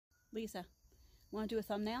Lisa, want to do a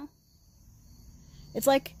thumbnail? It's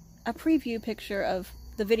like a preview picture of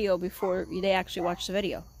the video before they actually watch the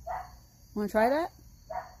video. Want to try that?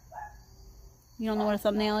 You don't know what a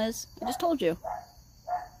thumbnail is? I just told you.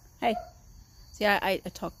 Hey. See, I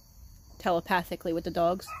talk telepathically with the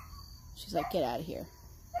dogs. She's like, get out of here.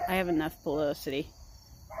 I have enough publicity.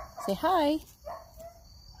 Say hi.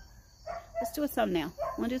 Let's do a thumbnail.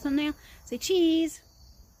 Want to do a thumbnail? Say cheese.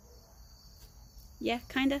 Yeah,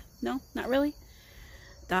 kinda. No, not really.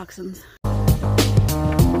 Dachshunds.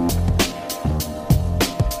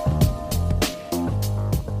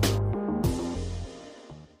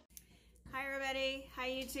 Hi everybody. Hi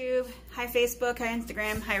YouTube. Hi Facebook. Hi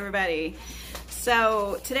Instagram. Hi everybody.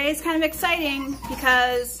 So today is kind of exciting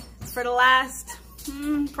because for the last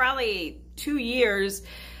probably 2 years,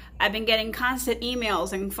 I've been getting constant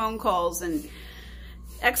emails and phone calls and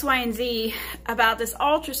X, Y, and Z about this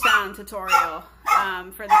ultrasound tutorial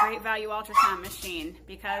for the Great Value Ultrasound machine,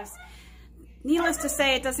 because needless to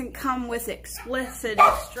say, it doesn't come with explicit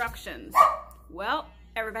instructions. Well,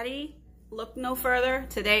 everybody, look no further.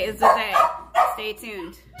 Today is the day. Stay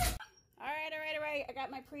tuned. All right. I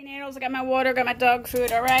got my prenatals, I got my water, I got my dog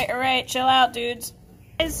food. All right. Chill out, dudes.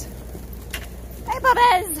 Hey,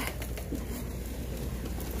 puppies.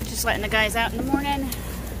 Just letting the guys out in the morning.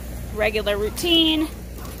 Regular routine.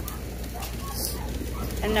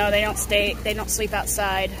 And no, they don't sleep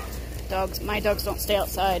outside. My dogs don't stay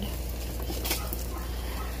outside.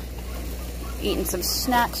 Eating some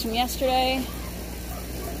snacks from yesterday.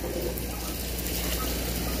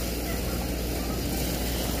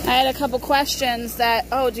 I had a couple questions that,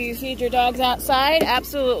 do you feed your dogs outside?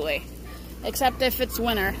 Absolutely. Except if it's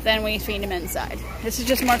winter, then we feed them inside. This is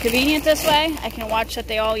just more convenient this way. I can watch that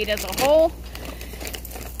they all eat as a whole.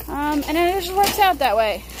 And it just works out that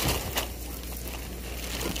way.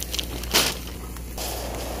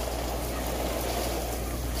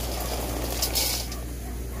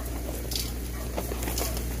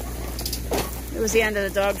 It was the end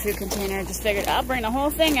of the dog food container. I just figured I'll bring the whole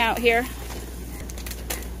thing out here.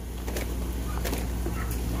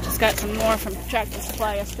 Just got some more from Tractor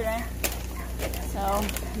Supply yesterday. So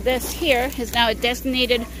this here is now a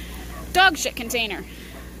designated dog shit container.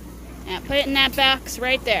 And put it in that box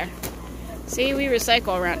right there. See, we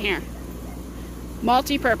recycle around here.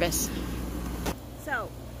 Multi-purpose. So,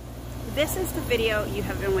 this is the video you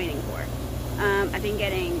have been waiting for. I've been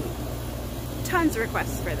getting tons of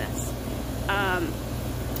requests for this.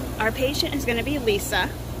 Our patient is going to be Lisa.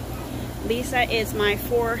 Lisa is my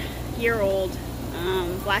 4-year-old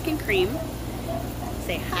black and cream.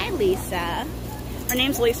 Say hi, Lisa. Her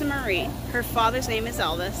name's Lisa Marie. Her father's name is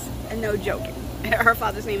Elvis. And no joking. Her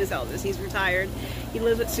father's name is Elvis. He's retired. He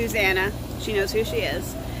lives with Susanna. She knows who she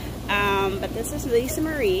is. But this is Lisa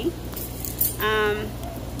Marie.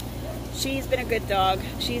 She's been a good dog.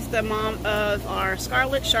 She's the mom of our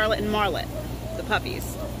Scarlet, Charlotte, and Marlet, the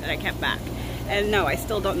puppies that I kept back. And no, I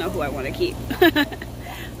still don't know who I want to keep.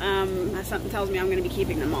 Something tells me I'm going to be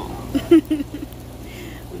keeping them all.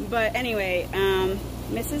 But anyway,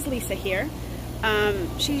 Mrs. Lisa here.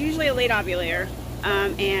 She's usually a late ovulator,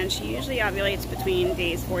 and she usually ovulates between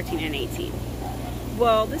days 14 and 18.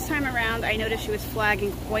 Well, this time around, I noticed she was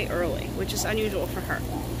flagging quite early, which is unusual for her.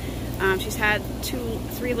 She's had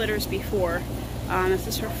 3 litters before.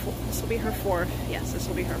 This will be her 4th. Yes, this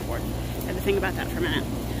will be her 4th. I had to think about that for a minute.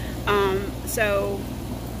 So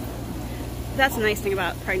that's the nice thing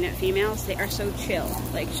about pregnant females. They are so chill.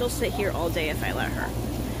 Like, she'll sit here all day if I let her.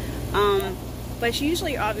 But she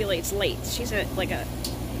usually ovulates late. She's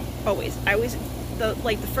always.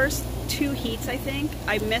 The first 2 heats, I think,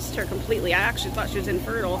 I missed her completely. I actually thought she was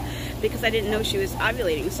infertile because I didn't know she was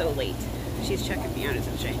ovulating so late. She's checking me out,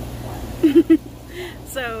 isn't she?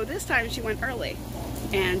 So this time she went early.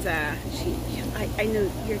 And I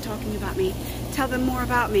know you're talking about me. Tell them more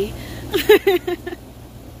about me.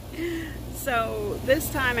 So this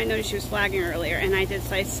time I noticed she was flagging earlier, and I did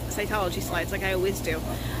cytology slides like I always do.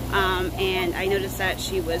 And I noticed that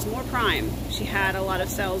she was more prime. She had a lot of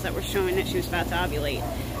cells that were showing that she was about to ovulate.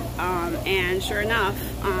 And sure enough,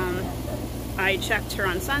 I checked her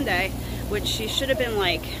on Sunday, which she should have been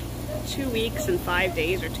like 2 weeks and 5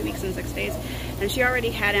 days or 2 weeks and 6 days. And she already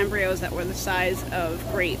had embryos that were the size of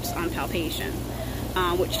grapes on palpation.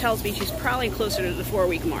 Which tells me she's probably closer to the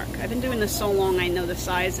 4-week mark. I've been doing this so long, I know the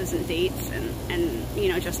sizes and dates and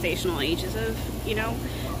gestational ages of,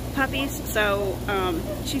 puppies. So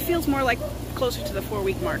she feels more like closer to the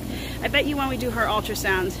 4-week mark. I bet you when we do her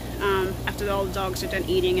ultrasound, after all the dogs are done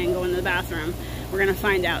eating and going to the bathroom, we're going to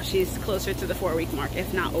find out she's closer to the 4-week mark,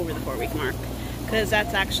 if not over the 4-week mark. Because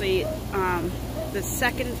that's actually the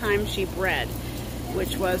second time she bred.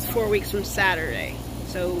 which was 4 weeks from Saturday.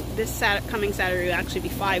 So this coming Saturday will actually be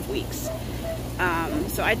 5 weeks.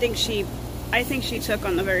 So I think she took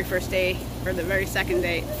on the very first day, or the very second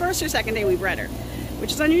day, first or second day we bred her,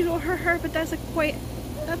 which is unusual for her, but that's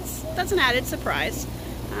an added surprise.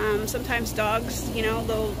 Sometimes dogs, you know,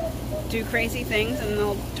 they'll do crazy things and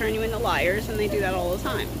they'll turn you into liars, and they do that all the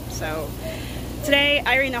time. So today,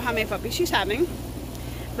 I already know how many puppies she's having,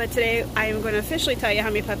 but today I am going to officially tell you how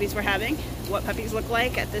many puppies we're having, what puppies look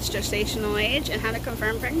like at this gestational age, and how to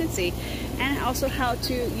confirm pregnancy, and also how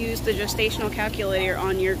to use the gestational calculator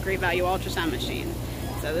on your Great Value ultrasound machine.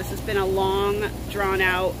 So this has been a long,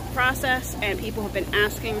 drawn-out process, and people have been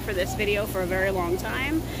asking for this video for a very long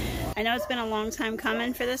time. I know it's been a long time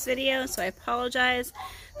coming for this video, so I apologize,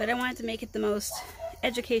 but I wanted to make it the most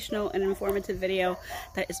educational and informative video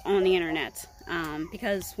that is on the internet.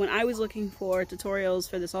 Because when I was looking for tutorials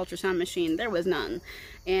for this ultrasound machine, there was none.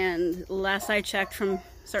 And last I checked from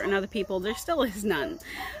certain other people, there still is none.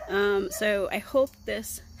 So I hope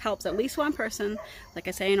this helps at least one person, like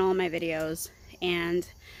I say in all my videos. And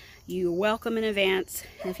you're welcome in advance.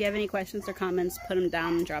 And if you have any questions or comments, put them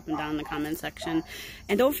down and drop them down in the comment section.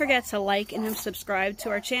 And don't forget to like and subscribe to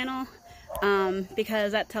our channel,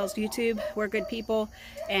 because that tells YouTube we're good people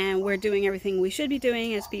and we're doing everything we should be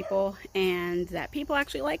doing as people, and that people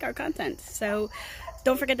actually like our content. So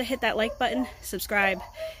don't forget to hit that like button, subscribe,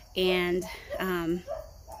 and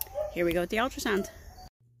here we go with the ultrasound.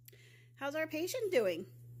 How's our patient doing?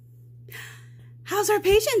 How's our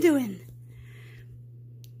patient doing?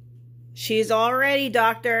 She's all ready,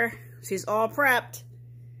 doctor. She's all prepped.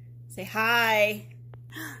 Say hi.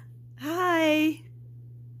 Hi.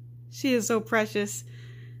 She is so precious.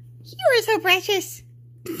 You are so precious.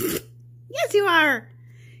 Yes, you are.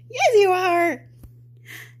 Yes, you are.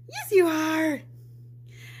 Yes, you are.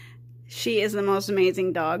 She is the most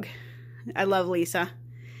amazing dog. I love Lisa.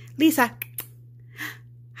 Lisa.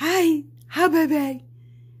 Hi. Hi, baby.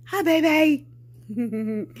 Hi, baby.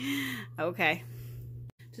 Okay.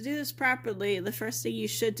 To do this properly, the first thing you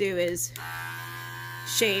should do is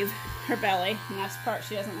shave her belly. And that's the part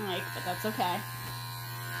she doesn't like, but that's okay.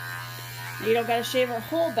 You don't gotta shave her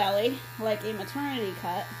whole belly like a maternity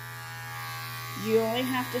cut. You only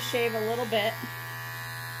have to shave a little bit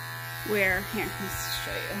where, here, let's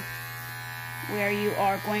show you, where you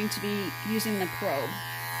are going to be using the probe.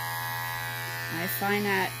 I find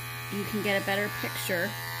that you can get a better picture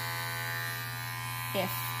if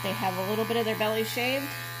they have a little bit of their belly shaved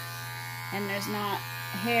and there's not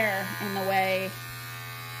hair in the way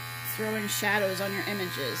throwing shadows on your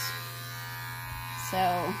images.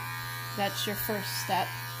 So that's your first step.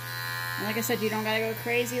 And like I said, you don't gotta go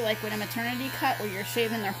crazy like with a maternity cut where you're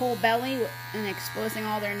shaving their whole belly and exposing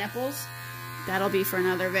all their nipples. That'll be for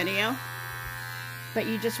another video. But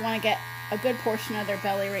you just want to get a good portion of their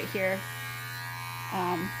belly right here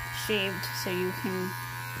shaved so you can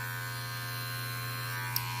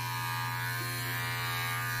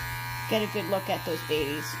get a good look at those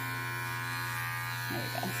babies. There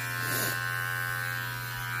we go.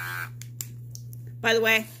 By the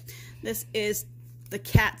way, this is the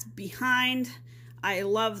cat's behind. I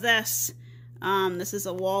love this. This is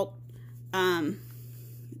a Walt.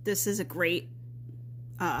 This is a great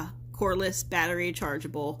cordless battery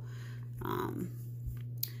chargeable.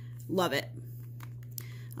 Love it.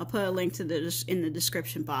 I'll put a link to this in the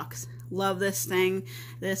description box. Love this thing.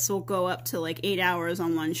 This will go up to like 8 hours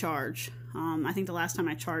on one charge. I think the last time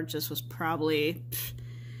I charged this was probably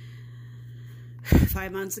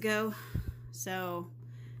 5 months ago. So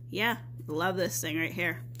yeah, love this thing right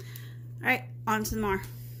here. All right, on to more.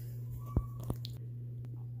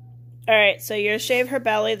 All right, so you're gonna shave her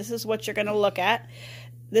belly. This is what you're gonna look at.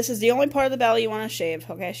 This is the only part of the belly you want to shave.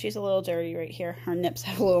 Okay, she's a little dirty right here. Her nips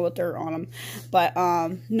have a little bit of dirt on them, but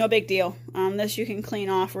no big deal. This you can clean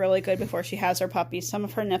off really good before she has her puppies. Some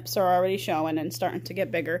of her nips are already showing and starting to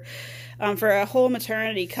get bigger. For a whole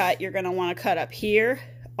maternity cut, you're gonna want to cut up here,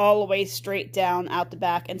 all the way straight down out the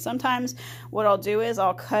back. And sometimes what I'll do is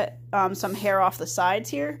I'll cut some hair off the sides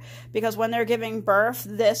here, because when they're giving birth,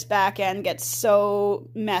 this back end gets so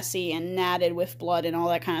messy and matted with blood and all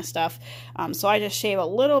that kind of stuff. So I just shave a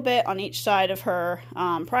little bit on each side of her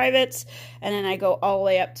privates, and then I go all the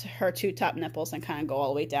way up to her two top nipples and kind of go all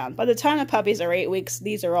the way down. By the time the puppies are 8 weeks,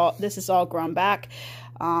 this is all grown back.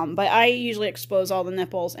 But I usually expose all the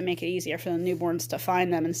nipples and make it easier for the newborns to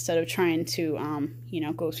find them instead of trying to, you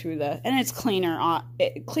know, go through the, and it's cleaner,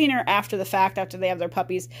 cleaner after the fact, after they have their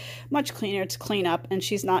puppies, much cleaner to clean up, and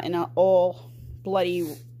she's not in an all bloody,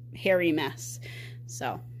 hairy mess.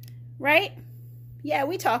 So, right? Yeah,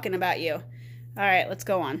 we talking about you. All right, let's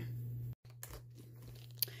go on.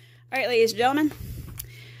 All right, ladies and gentlemen,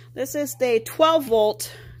 This is the 12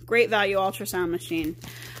 volt great value ultrasound machine.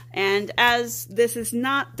 And as this is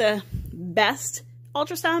not the best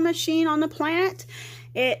ultrasound machine on the planet,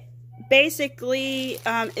 it basically,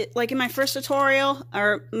 like in my first tutorial,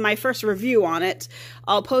 or my first review on it,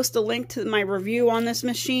 I'll post a link to my review on this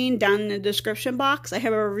machine down in the description box. I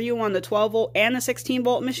have a review on the 12 volt and the 16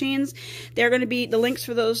 volt machines. They're going to be, the links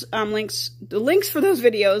for those, the links for those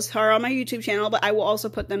videos are on my YouTube channel, but I will also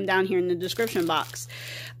put them down here in the description box.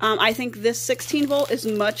 I think this 16 volt is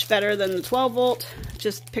much better than the 12 volt,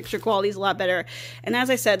 just picture quality is a lot better. And as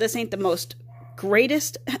I said, this ain't the most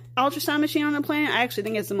greatest ultrasound machine on the planet. I actually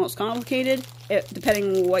think it's the most complicated,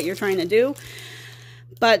 depending on what you're trying to do.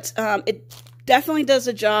 But it definitely does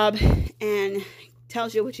the job and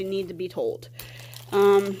tells you what you need to be told. I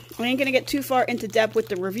ain't going to get too far into depth with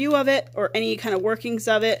the review of it or any kind of workings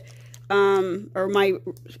of it, or my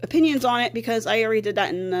opinions on it, because I already did that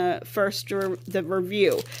in the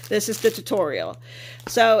review. This is the tutorial.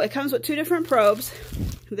 So it comes with two different probes.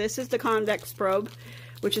 This is the convex probe,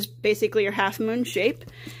 which is basically your half moon shape.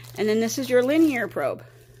 And then this is your linear probe.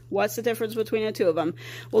 What's the difference between the two of them?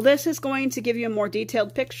 Well, this is going to give you a more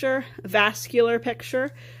detailed picture, vascular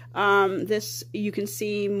picture. This, you can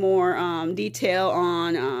see more detail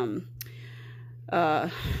on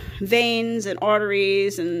veins and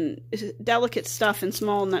arteries and delicate stuff and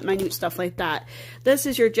small minute stuff like that. This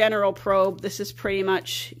is your general probe. This is pretty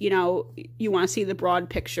much, you know, you want to see the broad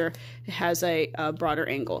picture. It has a broader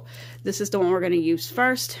angle. This is the one we're going to use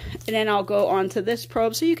first, and then I'll go on to this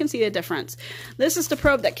probe so you can see the difference. This is the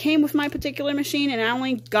probe that came with my particular machine, and I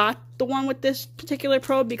only got the one with this particular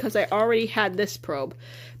probe because I already had this probe.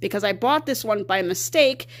 Because I bought this one by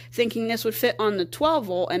mistake, thinking this would fit on the 12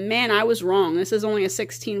 volt, and man, I was wrong. This is only a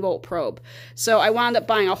 16 volt probe. So I wound up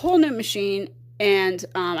buying a whole new machine, and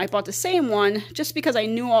I bought the same one just because I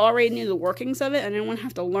already knew the workings of it, and I didn't want to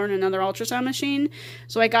have to learn another ultrasound machine.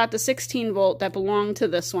 So I got the 16 volt that belonged to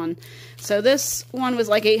this one. So this one was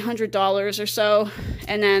like $800 or so,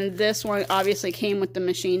 and then this one obviously came with the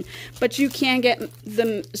machine. But you can get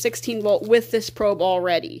the 16 volt with this probe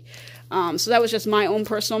already. So that was just my own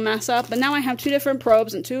personal mess up. But now I have two different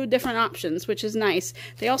probes and two different options, which is nice.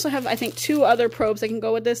 They also have, I think, two other probes that can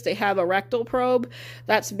go with this. They have a rectal probe.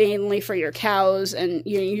 That's mainly for your cows and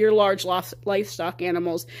your large livestock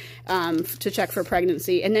animals to check for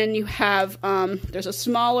pregnancy. And then you have, there's a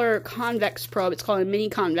smaller convex probe. It's called a mini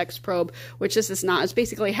convex probe, which this is not. It's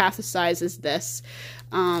basically half the size as this.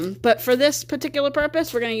 But for this particular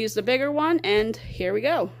purpose, we're going to use the bigger one. And here we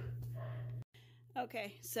go.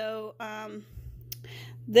 Okay, so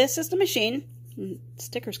this is the machine.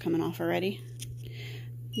 Sticker's coming off already.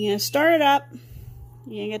 You're going to start it up.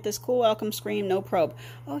 You're going to get this cool welcome screen, no probe.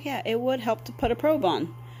 Oh yeah, it would help to put a probe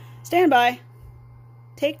on. Stand by.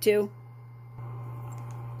 Take two.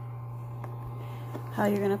 How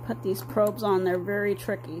you're going to put these probes on, they're very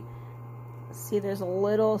tricky. See, there's a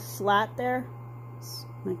little slat there.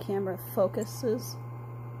 My camera focuses.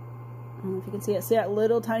 I don't know if you can see it. See that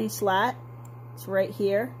little tiny slat? It's right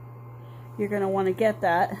here. You're going to want to get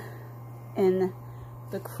that in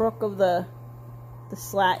the crook of the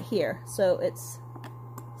slat here. So it's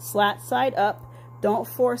slat side up. Don't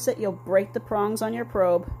force it. You'll break the prongs on your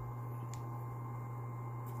probe.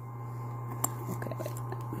 Okay, wait.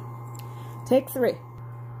 Take three.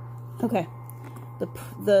 Okay.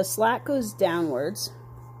 The slat goes downwards.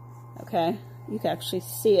 Okay. You can actually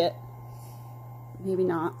see it. Maybe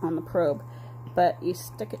not on the probe. But you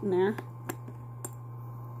stick it in there.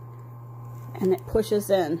 And it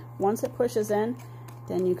pushes in. Once it pushes in,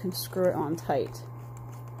 then you can screw it on tight.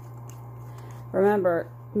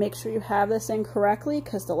 Remember, make sure you have this in correctly,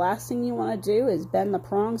 because the last thing you want to do is bend the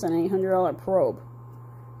prongs on an $800 probe.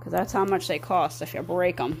 Because that's how much they cost if you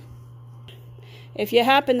break them. If you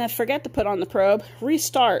happen to forget to put on the probe,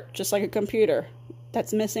 restart, just like a computer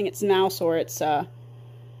that's missing its mouse or its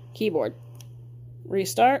keyboard.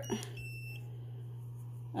 Restart.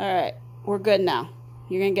 Alright, we're good now.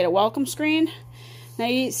 You're going to get a welcome screen. Now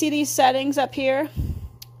you see these settings up here?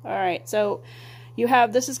 Alright, so you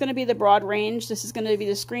have, this is going to be the broad range. This is going to be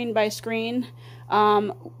the screen by screen.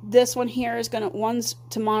 This one here is going to, one's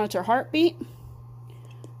to monitor heartbeat.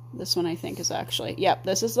 This one I think is actually, yep,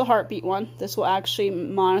 this is the heartbeat one. This will actually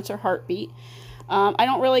monitor heartbeat. I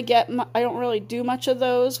don't really do much of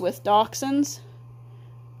those with dachshunds.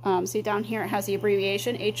 See down here it has the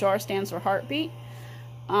abbreviation. HR stands for heartbeat.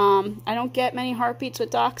 I don't get many heartbeats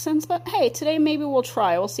with dachshunds, but hey, today maybe we'll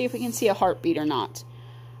try. We'll see if we can see a heartbeat or not.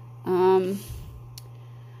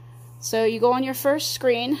 So you go on your first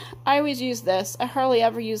screen. I always use this. I hardly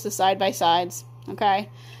ever use the side-by-sides, okay?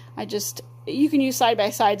 I just you can use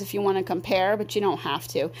side-by-sides if you want to compare, but you don't have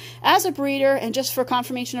to. As a breeder, and just for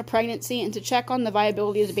confirmation of pregnancy and to check on the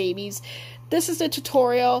viability of the babies, this is a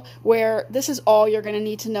tutorial where this is all you're going to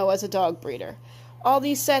need to know as a dog breeder. All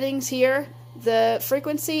these settings here, the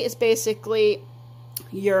frequency is basically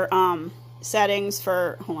your settings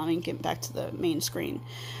for, hold on, let me get back to the main screen.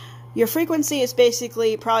 Your frequency is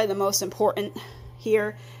basically probably the most important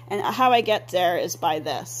here, and how I get there is by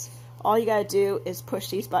this. All you gotta do is push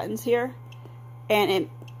these buttons here, and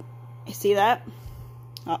you see that?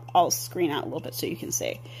 I'll screen out a little bit so you can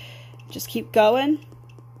see. Just keep going.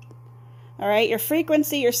 All right, your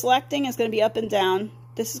frequency you're selecting is going to be up and down.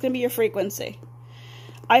 This is going to be your frequency.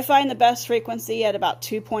 I find the best frequency at about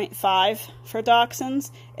 2.5 for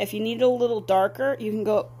dachshunds. If you need it a little darker, you can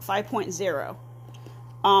go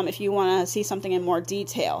 5.0 if you want to see something in more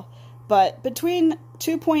detail. But between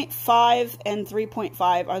 2.5 and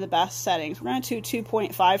 3.5 are the best settings. We're going to do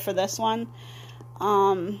 2.5 for this one.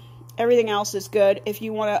 Everything else is good. If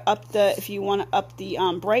you want to up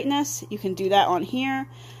the brightness, you can do that on here.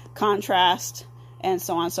 Contrast, and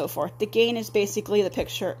so on and so forth. The gain is basically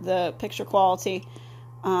the picture quality,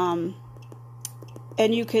 and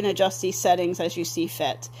you can adjust these settings as you see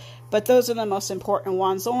fit. But those are the most important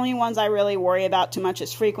ones. The only ones I really worry about too much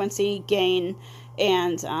is frequency, gain,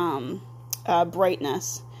 and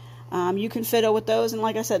brightness. You can fiddle with those, and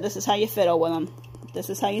like I said, this is how you fiddle with them. This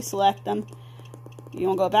is how you select them. You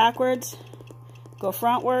want to go backwards, go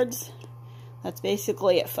frontwards. That's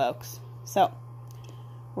basically it, folks. So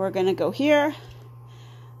we're going to go here.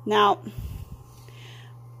 Now,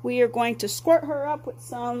 we are going to squirt her up with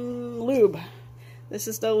some lube. This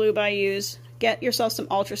is the lube I use. Get yourself some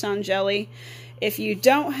ultrasound jelly. If you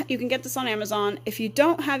don't, you can get this on Amazon. If you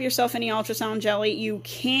don't have yourself any ultrasound jelly, you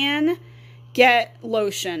can get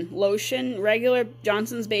lotion. Lotion, regular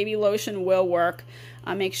Johnson's Baby lotion will work.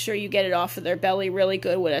 Make sure you get it off of their belly really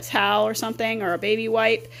good with a towel or something, or a baby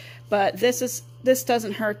wipe. But this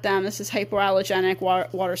doesn't hurt them. This is hypoallergenic,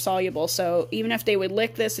 water soluble. So even if they would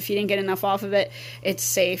lick this, if you didn't get enough off of it, it's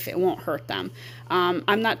safe. It won't hurt them.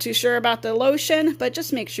 I'm not too sure about the lotion, but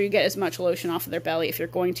just make sure you get as much lotion off of their belly if you're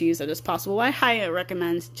going to use it as possible. I highly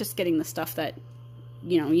recommend just getting the stuff that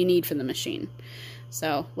you need for the machine.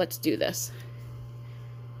 So let's do this.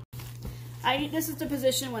 This is the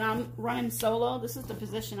position when I'm running solo. This is the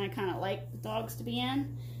position I kind of like the dogs to be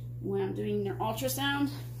in when I'm doing their ultrasound.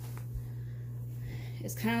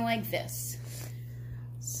 It's kind of like this.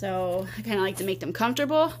 So I kind of like to make them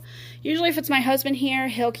comfortable. Usually if it's my husband here,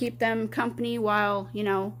 he'll keep them company while,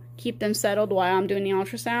 keep them settled while I'm doing the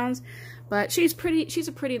ultrasounds. But she's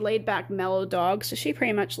a pretty laid back, mellow dog, so she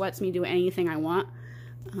pretty much lets me do anything I want.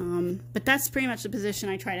 But that's pretty much the position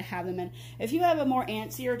I try to have them in. If you have a more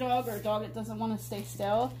antsier dog, or a dog that doesn't want to stay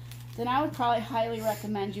still, then I would probably highly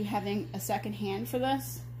recommend you having a second hand for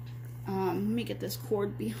this. Let me get this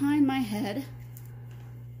cord behind my head.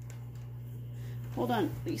 Hold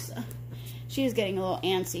on, Lisa. She's getting a little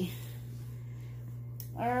antsy.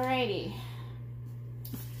 Alrighty.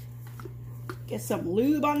 Get some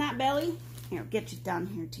lube on that belly. Here, I'll get you down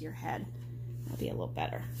here to your head. That'll be a little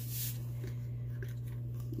better.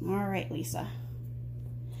 Alright, Lisa.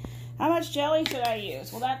 How much jelly should I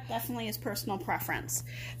use? Well, that definitely is personal preference.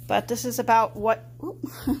 But this is about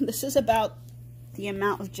this is about the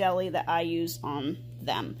amount of jelly that I use on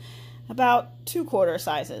them. About 2/4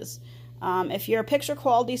 sizes. If your picture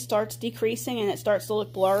quality starts decreasing and it starts to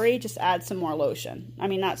look blurry, just add some more lotion. I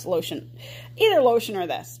mean, that's lotion. Either lotion or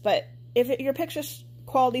this. But if your picture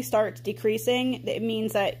quality starts decreasing, it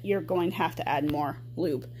means that you're going to have to add more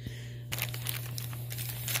lube.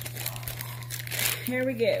 Here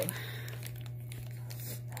we go.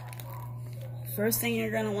 First thing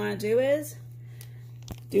you're going to want to do is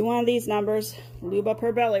do one of these numbers. Lube up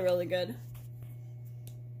her belly really good.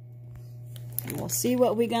 And we'll see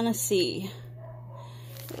what we're going to see.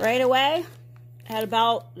 Right away, at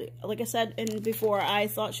about, like I said before, I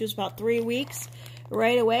thought she was about 3 weeks.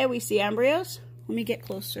 Right away, we see embryos. Let me get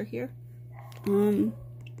closer here. If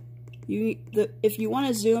you want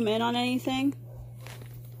to zoom in on anything,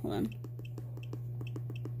 hold on.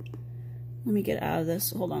 Let me get out of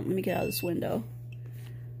this. Hold on. Let me get out of this window.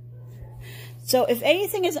 So if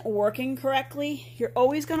anything isn't working correctly, you're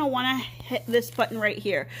always going to want to hit this button right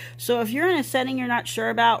here. So if you're in a setting you're not sure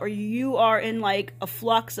about, or you are in like a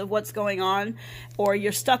flux of what's going on, or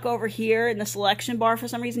you're stuck over here in the selection bar for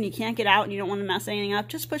some reason, you can't get out and you don't want to mess anything up,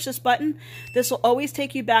 just push this button. This will always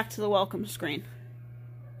take you back to the welcome screen.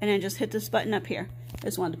 And then just hit this button up here. I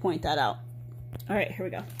just wanted to point that out. Alright, here we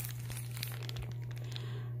go.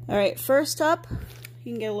 Alright, first up,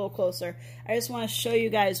 you can get a little closer. I just want to show you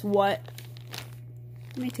guys what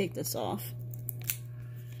Let me take this off.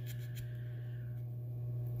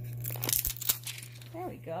 There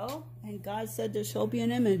we go. And God said there shall be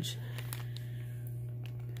an image.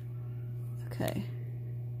 Okay.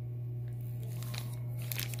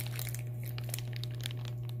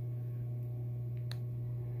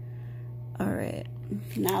 All right.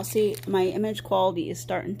 Now see, my image quality is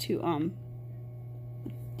starting to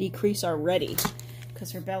decrease already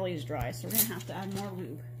because her belly is dry, so we're gonna have to add more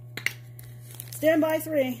lube. Stand by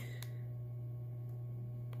 3.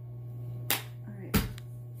 All right.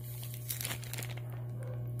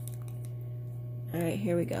 All right,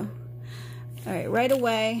 here we go. All right, right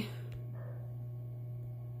away.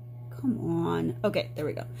 Come on. Okay, there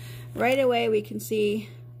we go. Right away we can see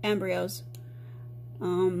embryos.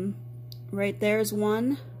 Right there's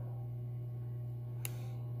 1.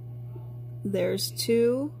 There's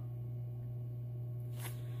 2.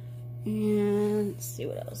 And let's see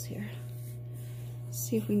what else here. Let's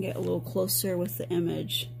see if we can get a little closer with the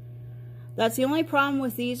image. That's the only problem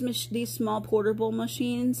with these small portable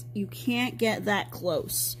machines. You can't get that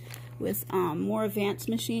close. With more advanced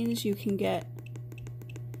machines, you can get.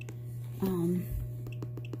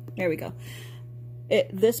 There we go.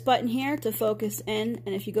 This button here to focus in,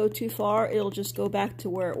 and if you go too far, it'll just go back to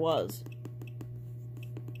where it was.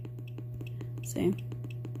 See?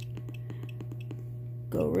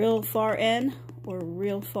 Go real far in or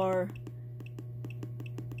real far.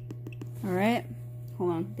 All right.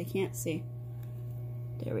 Hold on. They can't see.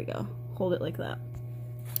 There we go. Hold it like that.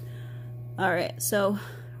 All right. So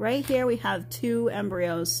right here we have 2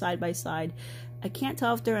 embryos side by side. I can't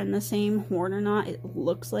tell if they're in the same horn or not. It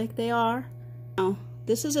looks like they are. Now,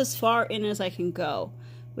 this is as far in as I can go,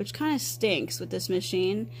 which kind of stinks with this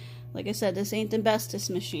machine. Like I said, this ain't the bestest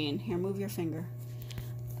machine. Here, move your finger.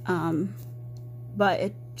 But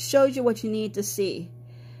it shows you what you need to see.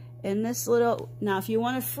 And this little, now if you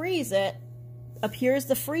want to freeze it, up here is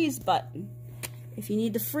the freeze button. If you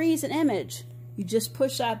need to freeze an image, you just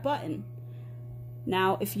push that button.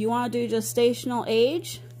 Now, if you want to do gestational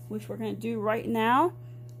age, which we're going to do right now,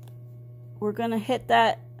 we're going to hit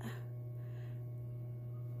that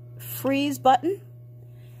freeze button.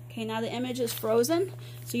 Okay, now the image is frozen,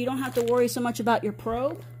 so you don't have to worry so much about your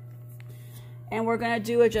probe. And we're going to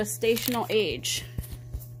do a gestational age.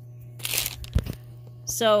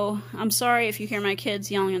 So, I'm sorry if you hear my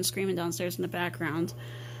kids yelling and screaming downstairs in the background.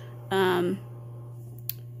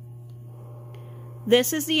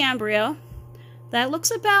 This is the embryo. That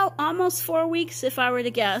looks about almost 4 weeks if I were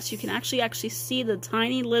to guess. You can actually see the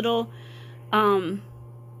tiny little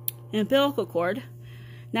umbilical cord.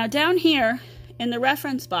 Now down here in the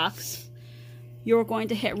reference box, you're going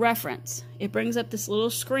to hit reference. It brings up this little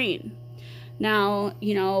screen. Now,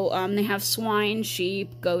 you know, they have swine,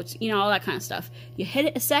 sheep, goats, you know, all that kind of stuff. You hit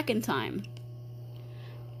it a second time,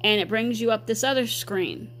 and it brings you up this other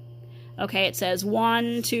screen. Okay, it says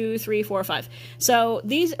 1, 2, 3, 4, 5. So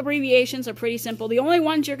these abbreviations are pretty simple. The only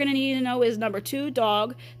ones you're going to need to know is number 2,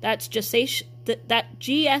 dog. That's gestation. That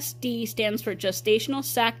GSD stands for gestational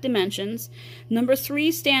sac dimensions. Number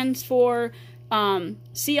 3 stands for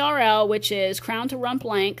CRL, which is crown to rump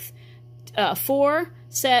length. 4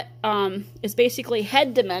 is basically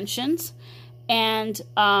head dimensions, and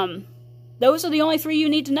those are the only 3 you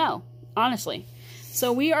need to know, honestly.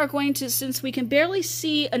 So we are going to, since we can barely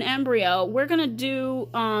see an embryo, we're going to do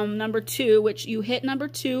number 2, which you hit number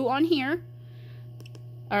 2 on here.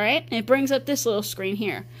 All right, and it brings up this little screen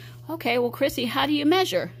here. Okay, well, Chrissy, how do you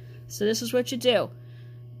measure? So this is what you do.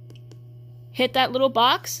 Hit that little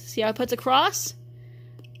box. See how it puts a cross?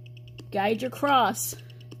 Guide your cross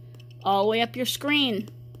all the way up your screen.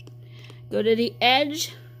 Go to the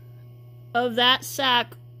edge of that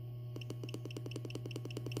sac.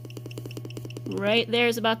 Right there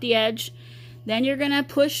is about the edge. Then you're going to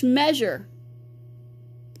push measure.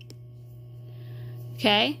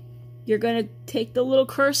 Okay? You're going to take the little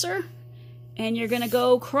cursor and you're going to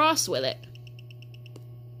go cross with it.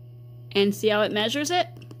 And see how it measures it?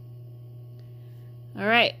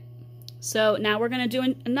 Alright. So now we're going to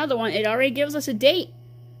do another one. It already gives us a date.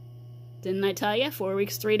 Didn't I tell you? 4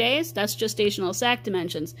 weeks, 3 days. That's gestational sac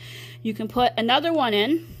dimensions. You can put another one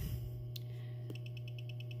in.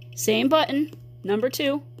 Same button. Number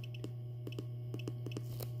 2.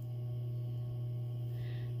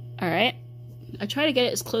 Alright. I try to get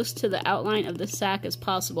it as close to the outline of the sac as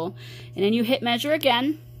possible. And then you hit measure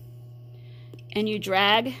again. And you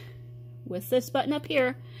drag with this button up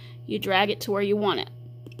here. You drag it to where you want it.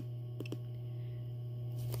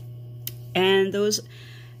 And those,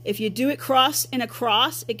 if you do it cross in a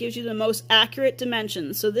cross, it gives you the most accurate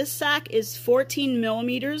dimensions. So this sac is 14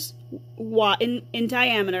 millimeters in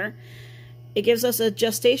diameter. It gives us a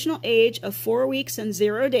gestational age of 4 weeks and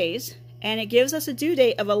 0 days, and it gives us a due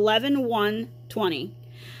date of 11/1/20,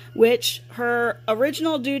 which her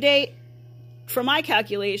original due date, for my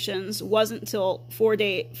calculations, wasn't until 4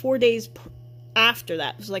 days after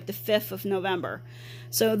that. It was like the 5th of November.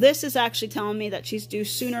 So this is actually telling me that she's due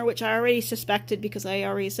sooner, which I already suspected because I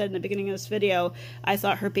already said in the beginning of this video, I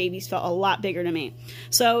thought her babies felt a lot bigger to me.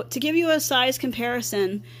 So to give you a size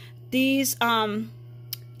comparison, these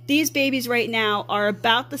babies right now are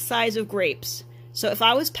about the size of grapes. So if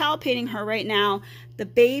I was palpating her right now, the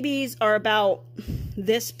babies are about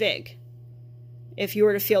this big. If you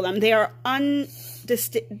were to feel them, they are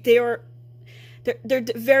they're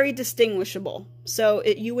very distinguishable. So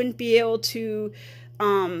you wouldn't be able to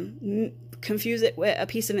confuse it with a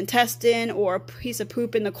piece of intestine or a piece of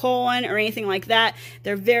poop in the colon or anything like that.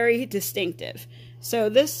 They're very distinctive. So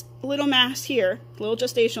this little mass here, little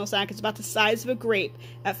gestational sac, is about the size of a grape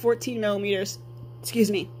at 14 millimeters, excuse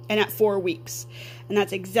me, and at 4 weeks. And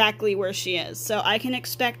that's exactly where she is. So I can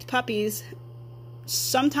expect puppies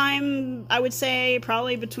sometime, I would say,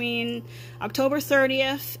 probably between October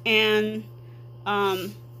 30th and,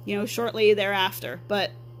 you know, shortly thereafter.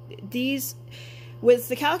 But these, with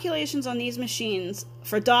the calculations on these machines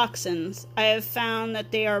for dachshunds, I have found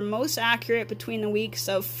that they are most accurate between the weeks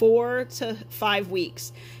of 4 to 5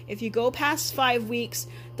 weeks. If you go past 5 weeks,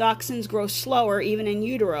 dachshunds grow slower, even in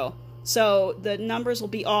utero. So the numbers will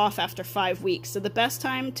be off after 5 weeks. So the best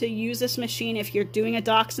time to use this machine if you're doing a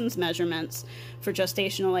dachshund's measurements for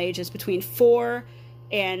gestational age is between 4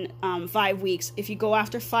 and 5 weeks. If you go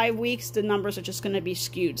after 5 weeks, the numbers are just going to be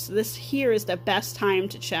skewed. So this here is the best time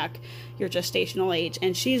to check your gestational age,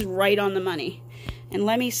 and she's right on the money. And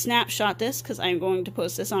let me snapshot this because I'm going to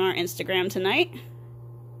post this on our Instagram tonight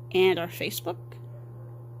and our Facebook.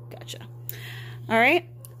 Gotcha. All right.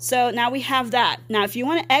 So now we have that. Now, if you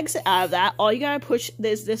want to exit out of that, all you got to push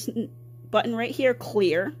is this button right here,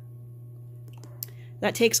 clear.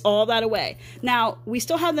 That takes all that away. Now, we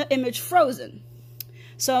still have the image frozen.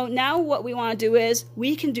 So now what we want to do is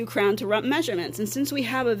we can do crown to rump measurements. And since we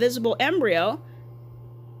have a visible embryo,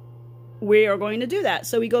 we are going to do that.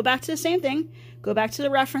 So we go back to the same thing. Go back to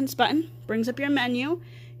the reference button. Brings up your menu.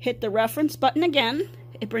 Hit the reference button again.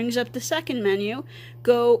 It brings up the second menu.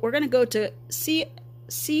 We're going to go to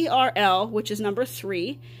CRL, which is number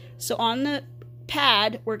 3. So on the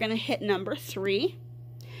pad, we're going to hit number 3.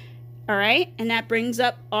 All right. And that brings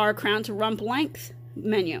up our crown to rump length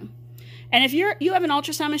menu. And if you have an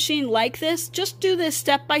ultrasound machine like this, just do this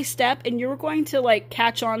step by step, and you're going to like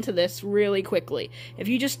catch on to this really quickly. If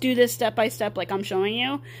you just do this step by step like I'm showing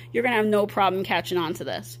you, you're going to have no problem catching on to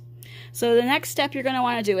this. So the next step you're going to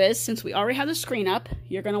want to do is, since we already have the screen up,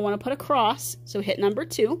 you're going to want to put a cross. So hit number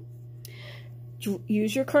 2.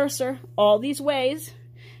 Use your cursor all these ways.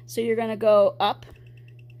 So you're going to go up,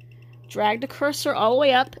 drag the cursor all the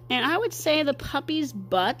way up, and I would say the puppy's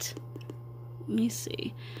butt, let me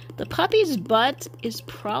see. The puppy's butt is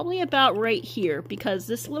probably about right here, because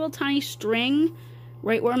this little tiny string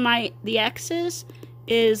right where the X is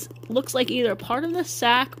looks like either part of the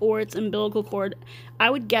sac or it's umbilical cord. I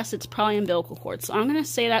would guess it's probably umbilical cord. So I'm going to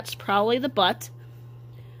say that's probably the butt.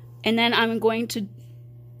 And then I'm going to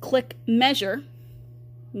click measure.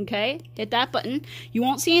 Okay, hit that button. You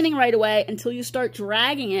won't see anything right away until you start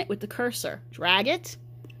dragging it with the cursor. Drag it.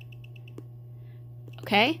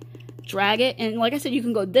 Okay. Drag it, and like I said, you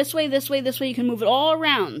can go this way, this way, this way. You can move it all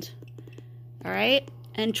around. All right,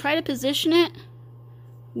 and try to position it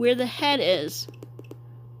where the head is.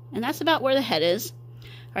 And that's about where the head is. All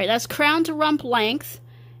right, that's crown to rump length,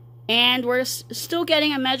 and we're still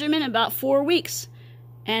getting a measurement about 4 weeks,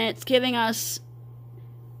 and it's giving us,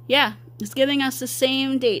 yeah, it's giving us the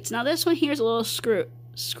same dates. Now this one here is a little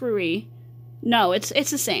screwy. No, it's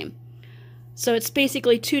the same. So it's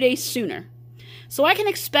basically 2 days sooner. So I can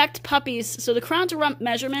expect puppies, so the crown to rump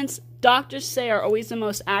measurements, doctors say are always the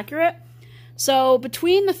most accurate. So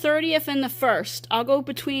between the 30th and the 1st, I'll go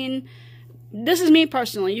between, this is me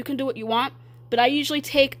personally, you can do what you want, but I usually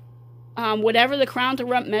take whatever the crown to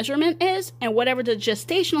rump measurement is and whatever the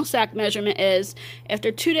gestational sac measurement is. If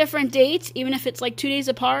they're 2 different dates, even if it's like 2 days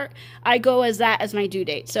apart, I go as that as my due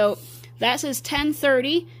date. So that says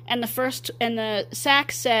 10/30, and the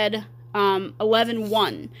sac said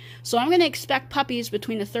 11/1. So I'm going to expect puppies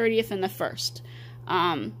between the 30th and the 1st.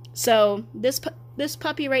 So this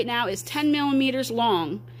puppy right now is 10 millimeters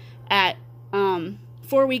long at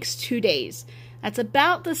 4 weeks 2 days. That's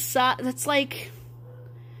about the size. That's like,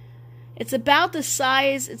 it's about the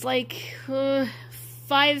size. It's like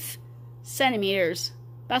 5 centimeters.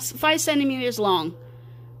 That's 5 centimeters long,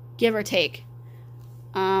 give or take.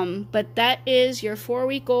 But that is your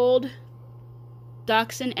 4-week-old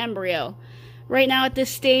ducts in embryo. Right now at this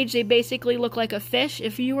stage, they basically look like a fish.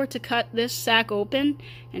 If you were to cut this sac open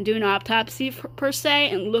and do an autopsy per se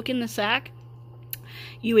and look in the sac,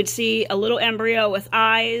 you would see a little embryo with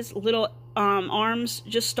eyes, little arms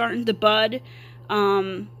just starting to bud.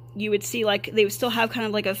 You would see like they would still have kind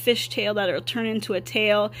of like a fish tail that will turn into a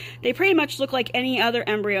tail. They pretty much look like any other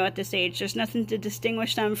embryo at this age. There's nothing to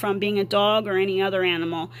distinguish them from being a dog or any other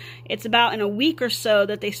animal. It's about in a week or so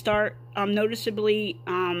that they start noticeably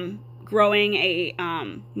growing a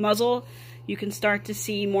muzzle. You can start to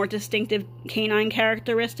see more distinctive canine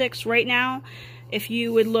characteristics. Right now, if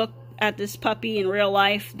you would look at this puppy in real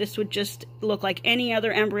life, this would just look like any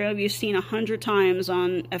other embryo you've seen 100 times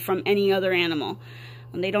from any other animal.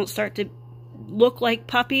 And they don't start to look like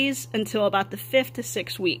puppies until about the 5th to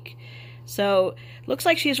 6th week. So, looks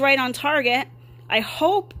like she's right on target. I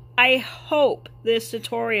hope this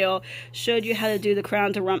tutorial showed you how to do the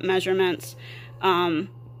crown to rump measurements.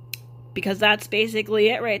 Because that's basically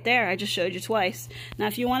it right there. I just showed you twice. Now,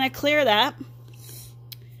 if you want to clear that,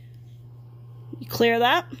 you clear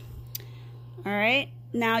that. All right.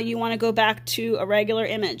 Now you want to go back to a regular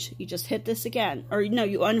image. You just hit this again. Or no,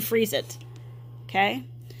 you unfreeze it. Okay.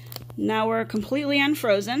 Now we're completely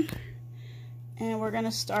unfrozen. And we're going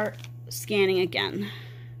to start scanning again.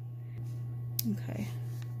 Okay.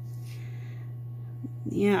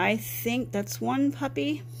 Yeah, I think that's one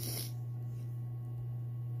puppy.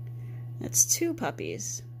 That's two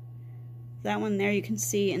puppies. That one there you can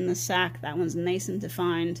see in the sac. That one's nice and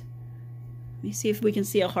defined. Let me see if we can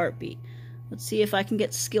see a heartbeat. Let's see if I can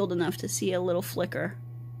get skilled enough to see a little flicker.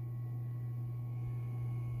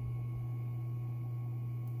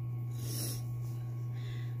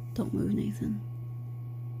 Don't move, Nathan.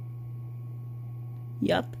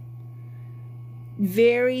 Yup.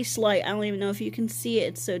 Very slight. I don't even know if you can see it.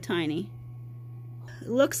 It's so tiny. It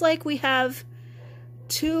looks like we have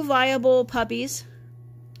two viable puppies.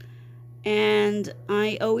 And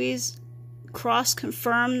I always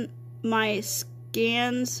cross-confirm my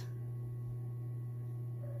scans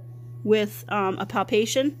with a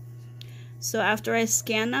palpation. So after I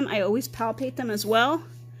scan them, I always palpate them as well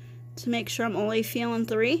to make sure I'm only feeling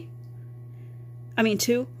two.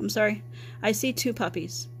 I'm sorry. I see two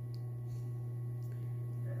puppies.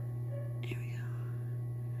 There we go.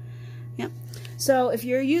 Yep. So if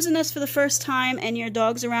you're using this for the first time and your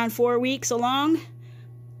dog's around 4 weeks along,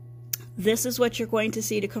 this is what you're going to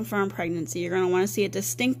see to confirm pregnancy. You're going to want to see a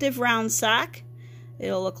distinctive round sac.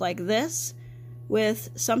 It'll look like this, with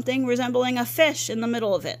something resembling a fish in the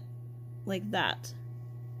middle of it, like that.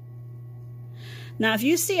 Now, if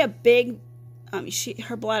you see a big,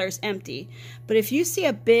 her bladder's empty, but if you see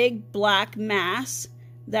a big black mass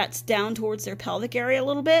that's down towards their pelvic area a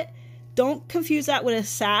little bit, don't confuse that with a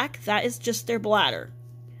sac. That is just their bladder.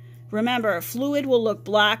 Remember, fluid will look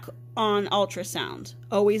black on ultrasound.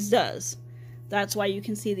 Always does. That's why you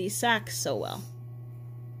can see these sacs so well.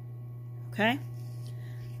 Okay?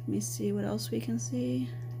 Let me see what else we can see.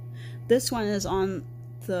 This one is on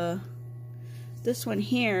the... This one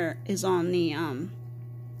here is on the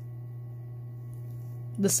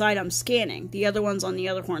side I'm scanning. The other one's on the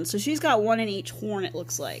other horn. So she's got one in each horn, it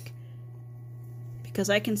looks like. Because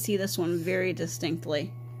I can see this one very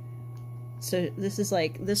distinctly. So this is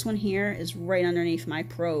like, this one here is right underneath my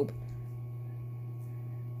probe.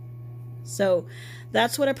 So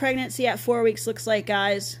that's what a pregnancy at 4 weeks looks like,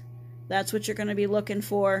 guys. That's what you're going to be looking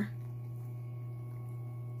for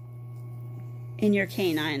in your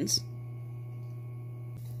canines.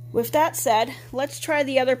 With that said, let's try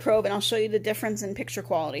the other probe and I'll show you the difference in picture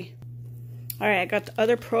quality. Alright, I got the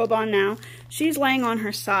other probe on now. She's laying on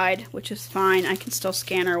her side, which is fine. I can still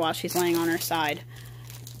scan her while she's laying on her side.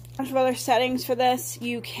 A bunch of other settings for this.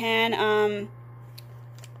 You can, and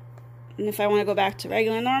if I want to go back to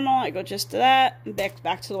regular normal, I go just to that, and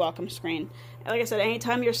back to the welcome screen. Like I said,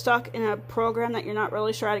 anytime you're stuck in a program that you're not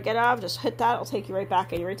really sure how to get out of, just hit that. It'll take you right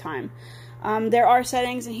back every time. There are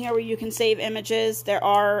settings in here where you can save images. There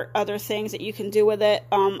are other things that you can do with it.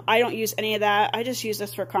 I don't use any of that. I just use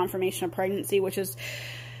this for confirmation of pregnancy, which is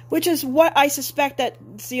what I suspect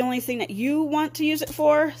that's the only thing that you want to use it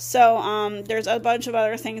for. So there's a bunch of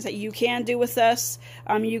other things that you can do with this.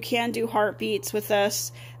 You can do heartbeats with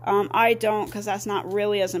this. I don't, because that's not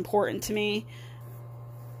really as important to me.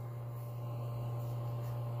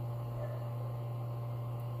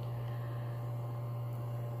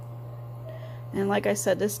 And like I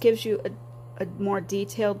said, this gives you a more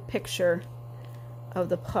detailed picture of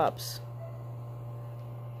the pups.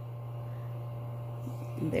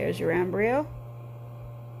 And there's your embryo.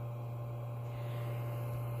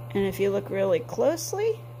 And if you look really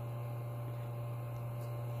closely,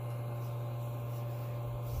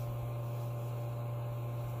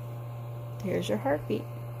 There's your heartbeat.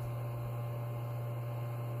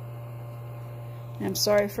 I'm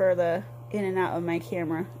sorry for the in and out of my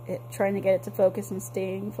camera. Trying to get it to focus and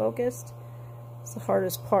staying focused is the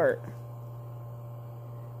hardest part.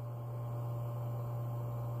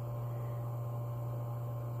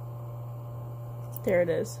 There it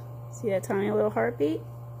is. See that tiny little heartbeat?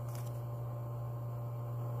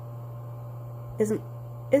 Isn't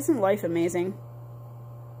life amazing?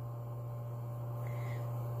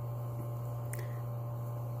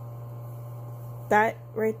 That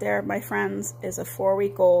right there, my friends, is a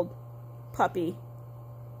 4-week-old puppy,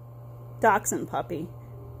 dachshund puppy,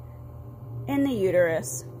 in the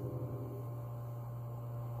uterus.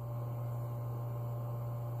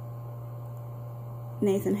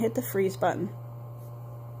 Nathan, hit the freeze button.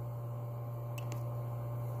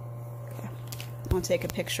 Okay. I'll take a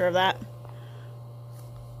picture of that.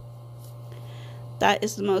 That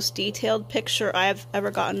is the most detailed picture I've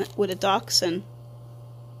ever gotten with a dachshund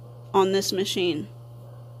on this machine.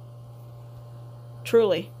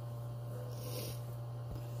 Truly.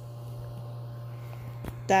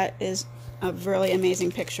 That is a really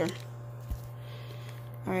amazing picture.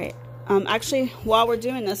 Alright. Actually, while we're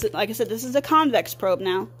doing this, like I said, this is a convex probe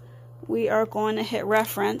now. We are going to hit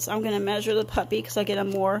reference. I'm going to measure the puppy because I get a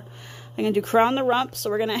more... I'm going to do crown the rump. So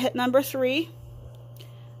we're going to hit number 3,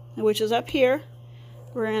 which is up here.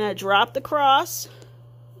 We're going to drop the cross.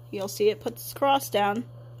 You'll see it puts the cross down.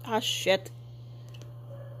 Ah, shit.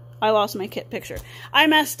 I lost my kit picture. I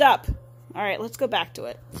messed up. Alright, let's go back to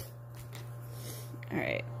it.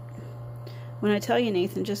 Alright. When I tell you,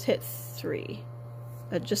 Nathan, just hit 3.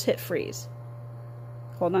 Just hit freeze.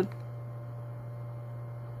 Hold on.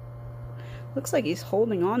 Looks like he's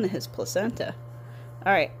holding on to his placenta.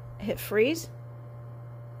 Alright, hit freeze.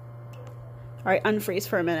 Alright, unfreeze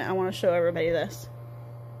for a minute. I want to show everybody this.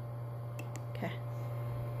 Okay.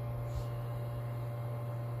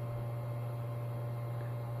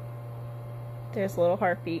 There's a little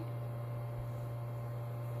heartbeat.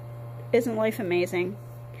 Isn't life amazing?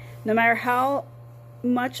 No matter how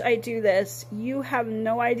much I do this, you have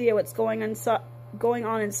no idea what's going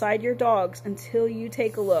on inside your dogs until you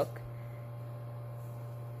take a look.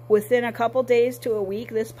 Within a couple days to a week,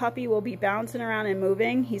 this puppy will be bouncing around and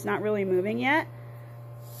moving. He's not really moving yet.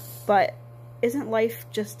 But isn't life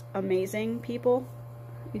just amazing, people?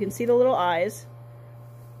 You can see the little eyes.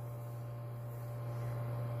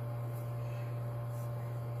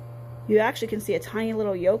 You actually can see a tiny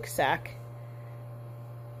little yolk sac.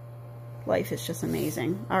 Life is just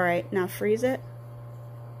amazing. Alright, now freeze it.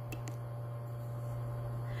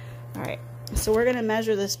 Alright, so we're going to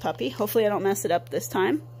measure this puppy. Hopefully I don't mess it up this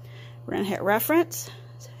time. We're going to hit reference,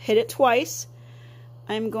 hit it twice.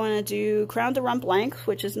 I'm going to do crown to rump length,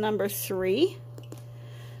 which is number 3.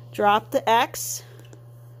 Drop the X.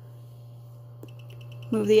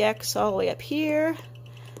 Move the X all the way up here.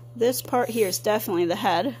 This part here is definitely the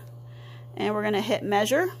head. And we're going to hit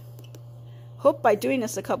measure. Hope by doing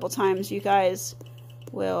this a couple times you guys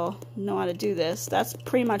will know how to do this. That's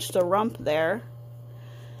pretty much the rump there.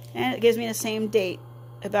 And it gives me the same date,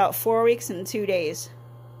 about 4 weeks and 2 days.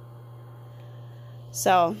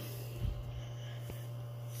 So,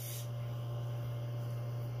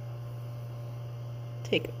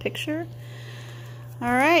 take a picture.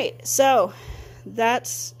 Alright, so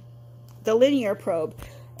that's the linear probe.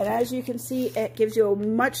 And as you can see, it gives you a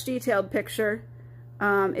much detailed picture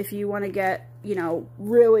if you want to get, you know,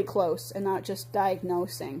 really close and not just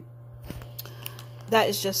diagnosing. That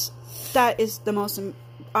is the most,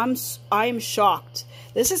 I'm shocked.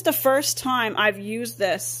 This is the first time I've used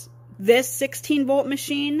this 16-volt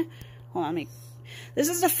machine. Hold on, this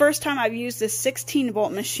is the first time I've used this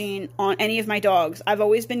 16-volt machine on any of my dogs. I've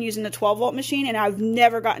always been using the 12-volt machine, and I've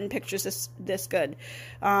never gotten pictures this good.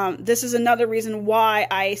 This is another reason why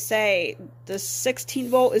I say the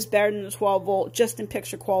 16-volt is better than the 12-volt, just in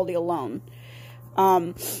picture quality alone.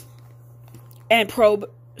 And probe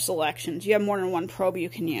selections. You have more than one probe you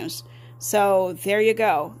can use. So, there you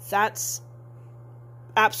go. That's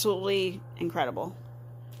absolutely incredible.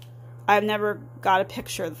 I've never got a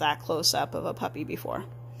picture that close up of a puppy before.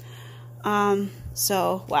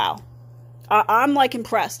 So, wow. I'm like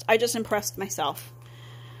impressed. I just impressed myself.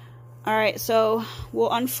 Alright, so we'll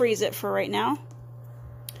unfreeze it for right now.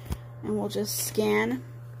 And we'll just scan.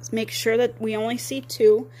 Let's make sure that we only see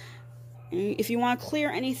 2. If you want to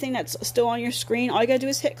clear anything that's still on your screen, all you gotta do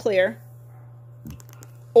is hit clear.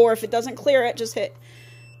 Or if it doesn't clear it, just hit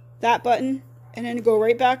that button and then go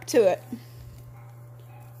right back to it.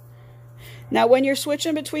 Now, when you're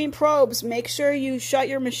switching between probes, make sure you shut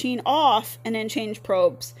your machine off and then change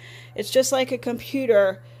probes. It's just like a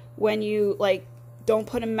computer when you, like, don't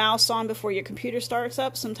put a mouse on before your computer starts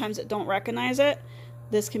up, sometimes it don't recognize it.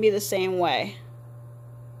 This can be the same way.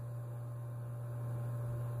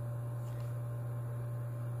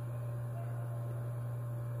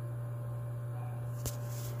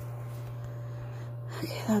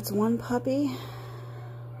 Okay, that's one puppy.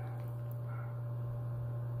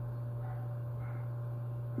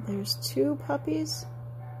 There's two puppies.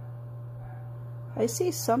 I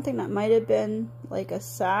see something that might have been like a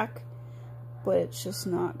sac, but it's just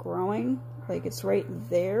not growing. Like it's right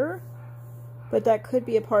there. But that could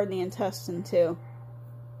be a part of the intestine too.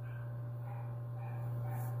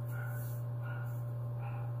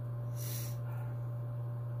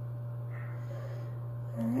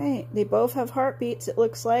 Alright, they both have heartbeats, it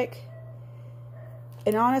looks like.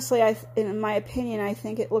 And honestly, in my opinion, I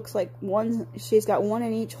think it looks like she's got one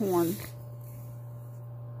in each horn.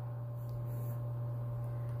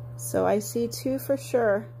 So I see two for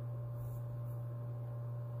sure.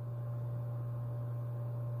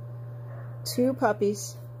 Two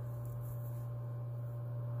puppies.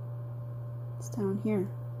 It's down here.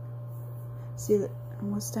 See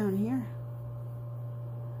what's down here?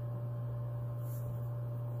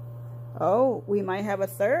 Oh, we might have a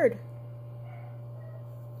third.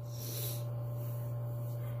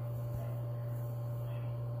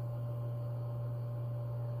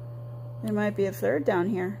 There might be a third down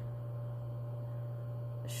here.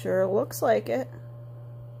 Sure looks like it.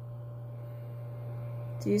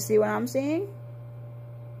 Do you see what I'm seeing?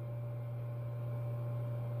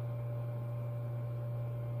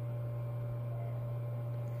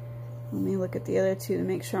 Let me look at the other two to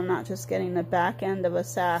make sure I'm not just getting the back end of a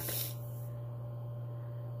sac.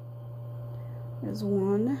 There's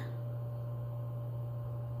one.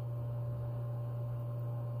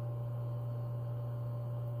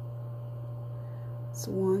 It's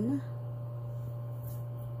one,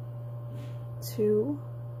 two.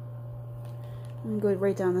 I'm going to go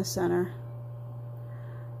right down the center.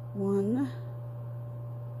 One.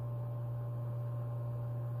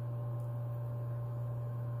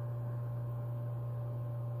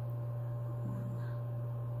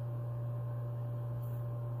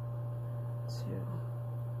 Two.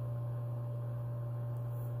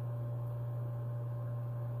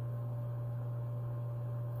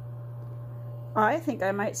 I think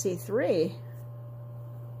I might see three.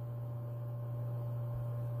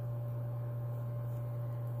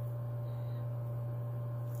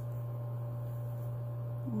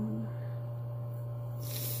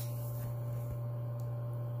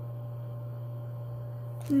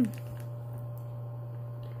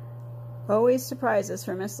 Always surprises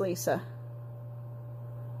for Miss Lisa.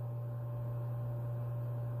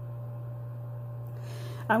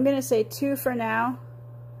 I'm going to say two for now,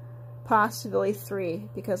 possibly three,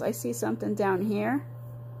 because I see something down here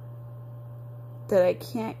that I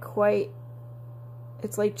can't quite,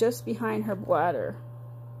 it's like just behind her bladder.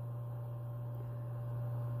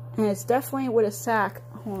 And it's definitely with a sac.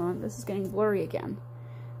 Hold on, this is getting blurry again.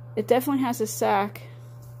 It definitely has a sac.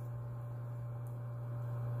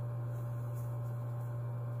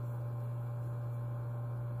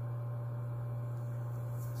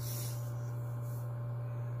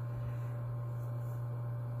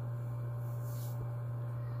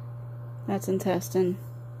 That's intestine.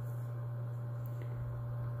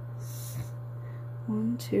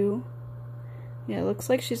 One, two. Yeah, it looks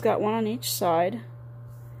like she's got one on each side.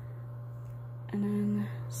 And then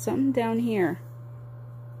something down here.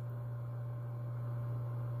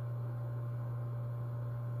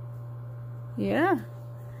 Yeah.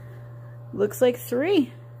 Looks like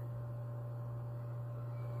three.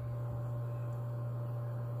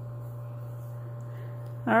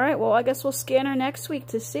 Alright, well, I guess we'll scan her next week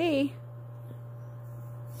to see.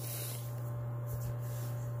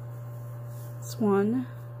 It's one.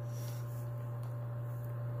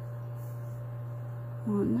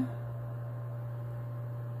 One.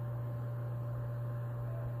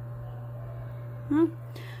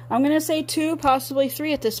 I'm going to say two, possibly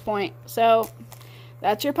three at this point. So,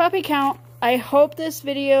 that's your puppy count. I hope this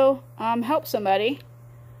video helped somebody.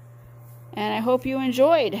 And I hope you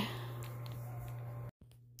enjoyed.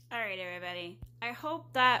 Alright, everybody. I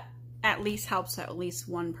hope that at least helps at least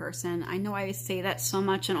one person. I know I say that so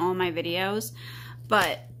much in all my videos,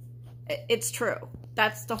 but it's true.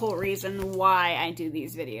 That's the whole reason why I do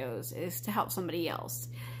these videos, is to help somebody else.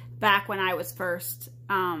 Back when I was first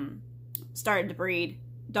started to breed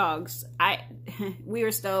dogs, we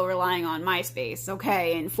were still relying on MySpace,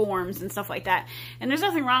 okay, and forums and stuff like that. And there's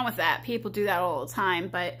nothing wrong with that. People do that all the time,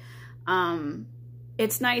 but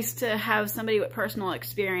it's nice to have somebody with personal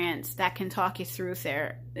experience that can talk you through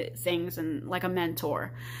things and like a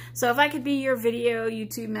mentor. So if I could be your video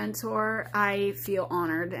YouTube mentor, I feel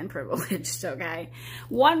honored and privileged, okay?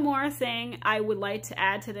 One more thing I would like to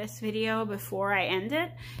add to this video before I end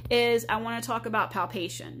it is I want to talk about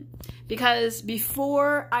palpation. Because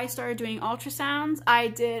before I started doing ultrasounds, I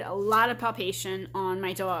did a lot of palpation on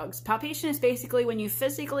my dogs. Palpation is basically when you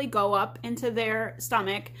physically go up into their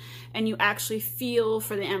stomach and you actually feel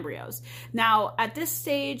for the embryos. Now, at this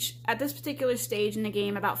stage, at this particular stage in the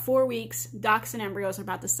game, about 4 weeks, dachshund embryos are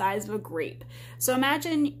about the size of a grape. So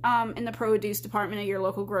imagine in the produce department of your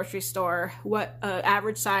local grocery store what an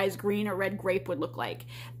average size green or red grape would look like.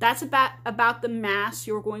 That's about the mass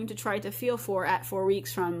you're going to try to feel for at 4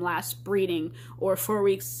 weeks from last breeding, or 4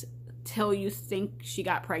 weeks till you think she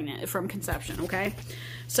got pregnant from conception, okay?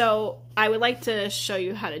 So I would like to show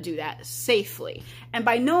you how to do that safely. And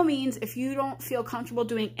by no means, if you don't feel comfortable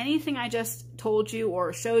doing anything I just told you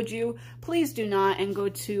or showed you, please do not, and go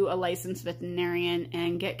to a licensed veterinarian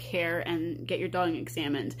and get care and get your dog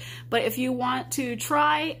examined. But if you want to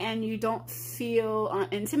try and you don't feel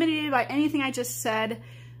intimidated by anything I just said,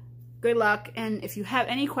 good luck. And if you have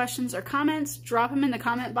any questions or comments, drop them in the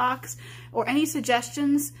comment box, or any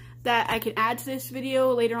suggestions that I can add to this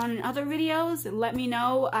video later on in other videos, and let me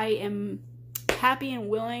know. I am happy and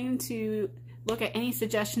willing to look at any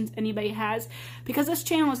suggestions anybody has, because this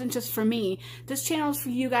channel isn't just for me. This channel is for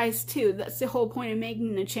you guys too. That's the whole point of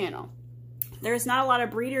making the channel. There's not a lot of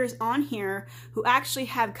breeders on here who actually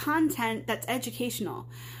have content that's educational.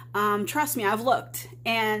 Trust me, I've looked,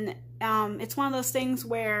 and it's one of those things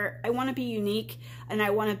where I want to be unique and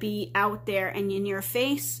I want to be out there and in your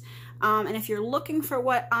face. And if you're looking for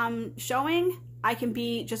what I'm showing, I can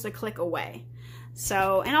be just a click away.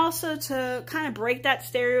 So, and also to kind of break that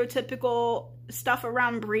stereotypical stuff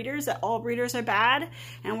around breeders, that all breeders are bad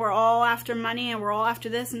and we're all after money and we're all after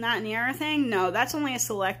this and that and the other thing. No, that's only a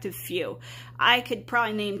selective few. I could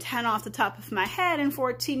probably name 10 off the top of my head in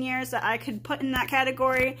 14 years that I could put in that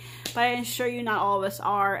category, but I assure you not all of us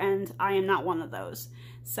are, and I am not one of those.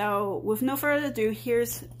 So with no further ado,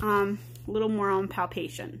 here's a little more on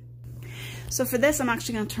palpation. So for this, I'm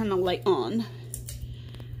actually going to turn the light on,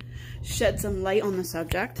 shed some light on the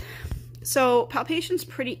subject. So palpation's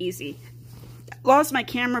pretty easy. Lost my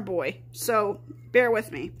camera boy, so bear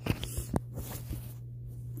with me.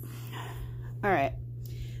 Alright,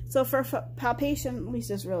 so for palpation,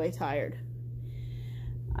 Lisa's really tired.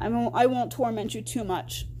 I won't torment you too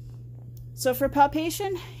much. So for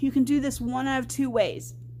palpation, you can do this one out of two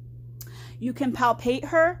ways. You can palpate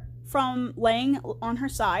her from laying on her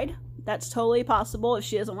side. That's totally possible if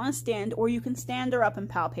she doesn't want to stand, or you can stand her up and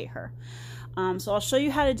palpate her. So I'll show you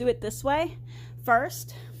how to do it this way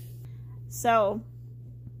first. So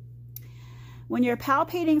when you're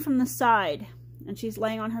palpating from the side and she's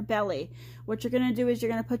laying on her belly, what you're going to do is you're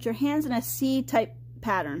going to put your hands in a C type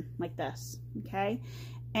pattern like this, okay?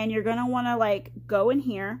 And you're going to want to like go in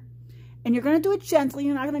here, and you're going to do it gently.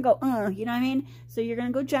 You're not going to go, you know what I mean? So you're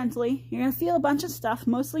going to go gently. You're going to feel a bunch of stuff,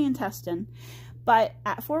 mostly intestine. But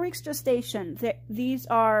at 4 weeks gestation, these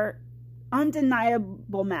are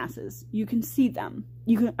undeniable masses. You can see them.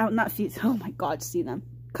 You can, not see, oh my God, see them.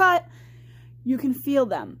 Cut. You can feel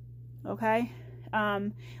them, okay?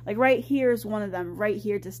 Like right here is one of them, right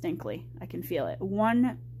here distinctly. I can feel it.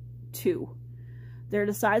 1, 2. They're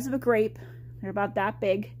the size of a grape. They're about that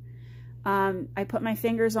big. I put my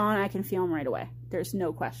fingers on, I can feel them right away. There's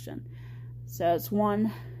no question. So it's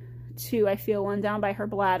 1, 2. I feel one down by her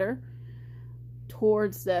bladder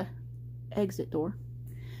towards the exit door.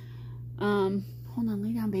 Hold on,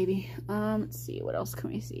 lay down, baby. Let's see, what else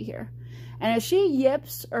can we see here? And if she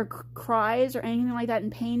yips or cries or anything like that in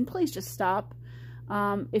pain, please just stop.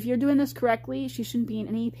 If you're doing this correctly, she shouldn't be in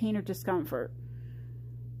any pain or discomfort.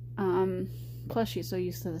 Plus, she's so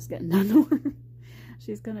used to this getting done.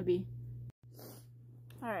 She's gonna be.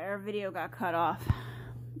 Alright, our video got cut off.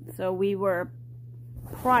 So we were,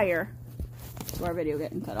 prior to our video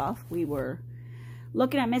getting cut off, we were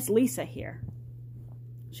looking at Miss Lisa here.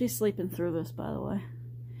 She's sleeping through this, by the way.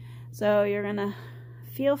 So you're gonna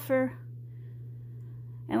feel for,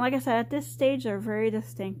 and like I said, at this stage they're very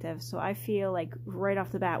distinctive. So I feel like right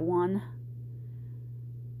off the bat, 1,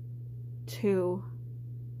 2,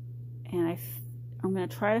 and I'm gonna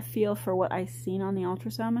try to feel for what I seen on the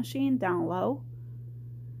ultrasound machine down low.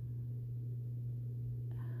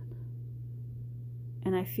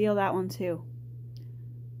 And I feel that one too.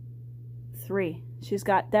 3. She's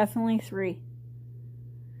got definitely 3.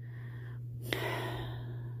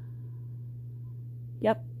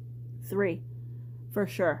 Yep, 3 for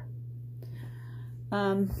sure.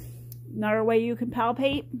 Another way you can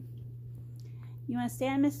palpate. You want to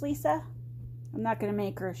stand, Miss Lisa? I'm not going to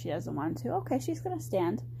make her if she doesn't want to. Okay, she's going to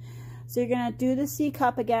stand. So you're going to do the C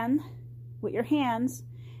cup again with your hands,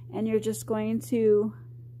 and you're just going to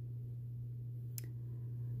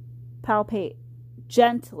palpate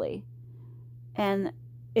gently. And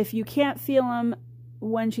if you can't feel them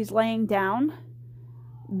when she's laying down,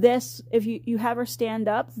 this, if you have her stand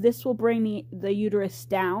up, this will bring the uterus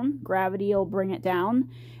down. Gravity will bring it down,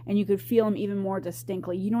 and you could feel them even more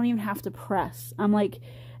distinctly. You don't even have to press.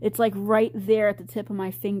 It's like right there at the tip of my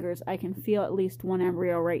fingers. I can feel at least one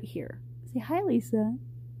embryo right here. Say hi, Lisa.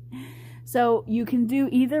 So you can do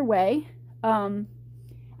either way.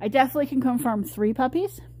 I definitely can confirm 3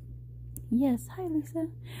 puppies. Yes, hi Lisa.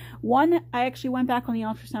 One, I actually went back on the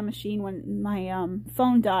ultrasound machine when my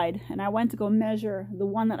phone died, and I went to go measure the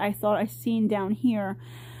one that I thought I seen down here.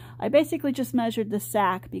 I basically just measured the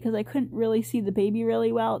sac because I couldn't really see the baby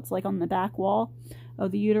really well. It's like on the back wall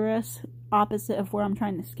of the uterus, opposite of where I'm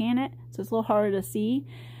trying to scan it, so it's a little harder to see.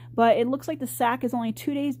 But it looks like the sac is only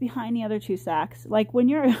 2 days behind the other 2 sacs. Like when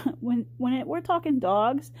we're talking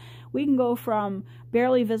dogs, we can go from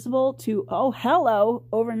barely visible to, oh, hello,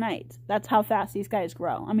 overnight. That's how fast these guys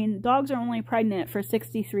grow. I mean, dogs are only pregnant for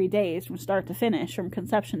 63 days from start to finish, from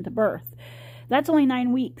conception to birth. That's only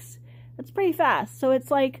 9 weeks. That's pretty fast. So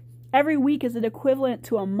it's like every week is an equivalent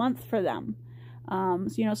to a month for them.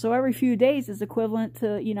 So every few days is equivalent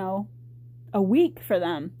to, a week for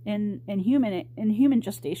them in human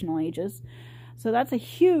gestational ages. So that's a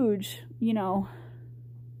huge,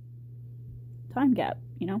 time gap,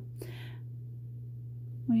 What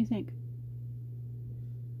do you think?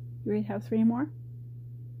 You ready to have 3 more?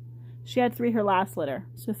 She had 3 her last litter.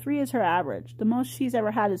 So 3 is her average. The most she's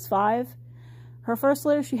ever had is 5. Her first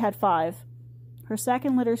litter, she had 5. Her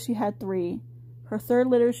second litter, she had 3. Her third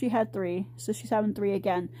litter, she had 3. So she's having 3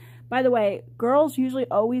 again. By the way, girls usually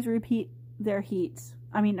always repeat their heats.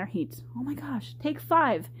 Oh my gosh, take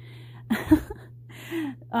 5.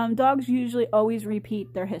 Dogs usually always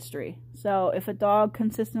repeat their history. So if a dog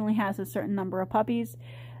consistently has a certain number of puppies,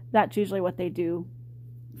 that's usually what they do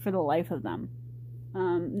for the life of them.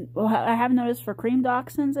 I have noticed for cream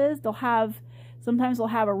dachshunds is sometimes they'll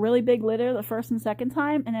have a really big litter the first and second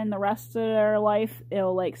time, and then the rest of their life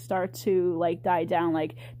it'll start to die down.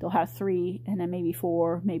 Like they'll have 3 and then maybe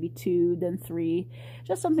 4, maybe 2, then 3.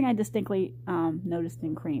 Just something I distinctly noticed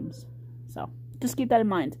in creams. So just keep that in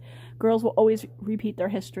mind. Girls will always repeat their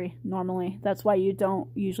history normally. That's why you don't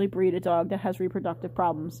usually breed a dog that has reproductive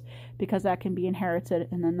problems, because that can be inherited,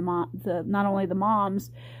 and then not only the moms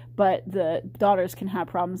but the daughters can have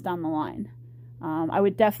problems down the line. I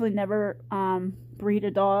would definitely never breed a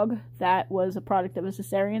dog that was a product of a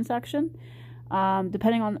cesarean section.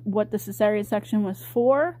 Depending on what the cesarean section was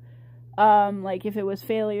for, like if it was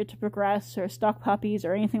failure to progress or stuck puppies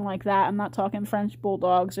or anything like that. I'm not talking French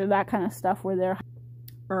bulldogs or that kind of stuff where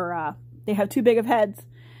they have too big of heads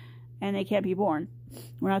and they can't be born.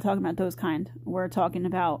 We're not talking about those kind. We're talking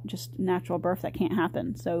about just natural birth that can't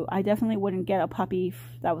happen. So I definitely wouldn't get a puppy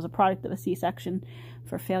that was a product of a C-section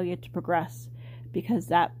for failure to progress, because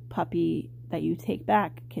that puppy that you take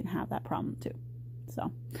back can have that problem too.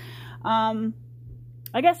 So,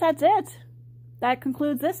 I guess that's it. That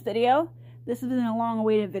concludes this video. This has been a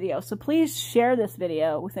long-awaited video, so please share this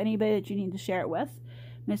video with anybody that you need to share it with.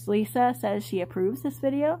 Miss Lisa says she approves this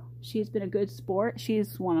video. She's been a good sport.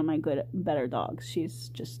 She's one of my better dogs. She's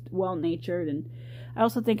just well-natured, and I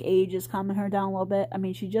also think age is calming her down a little bit. I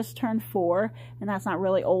mean, she just turned 4, and that's not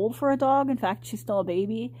really old for a dog. In fact, she's still a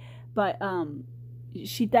baby, but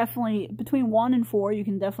she definitely, between 1 and 4, you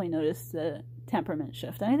can definitely notice the temperament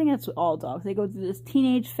shift. And I think that's with all dogs. They go through this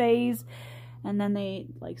teenage phase, and then they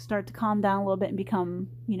start to calm down a little bit and become,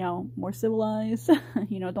 more civilized.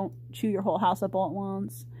 Don't chew your whole house up all at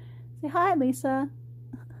once. Say hi, Lisa.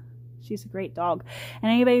 She's a great dog.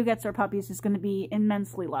 And anybody who gets their puppies is going to be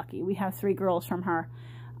immensely lucky. We have 3 girls from her.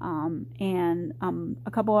 And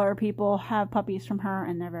a couple other people have puppies from her,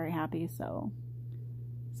 and they're very happy. So,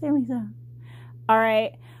 say Lisa.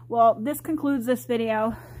 Alright, well, this concludes this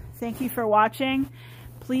video. Thank you for watching.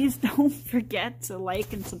 Please don't forget to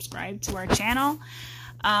like and subscribe to our channel.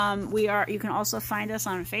 You can also find us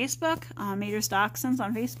on Facebook, Major Dachshunds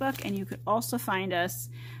on Facebook, and you could also find us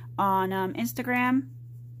on Instagram.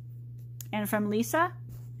 And from Lisa,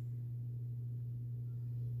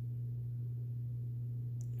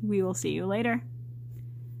 we will see you later.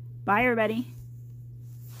 Bye, everybody.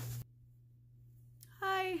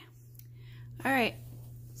 Hi. All right,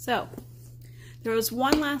 so there was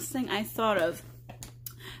one last thing I thought of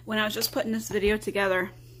when I was just putting this video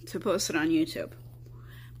together to post it on YouTube.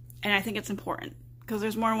 And I think it's important because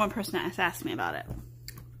there's more than one person that has asked me about it.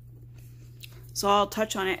 So I'll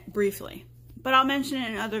touch on it briefly. but I'll mention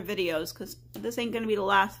it in other videos because this ain't going to be the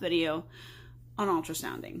last video on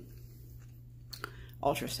ultrasounding.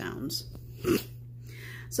 Ultrasounds.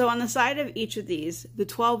 So on the side of each of these, the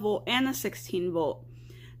 12 volt and the 16 volt,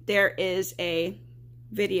 there is a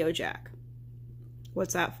video jack.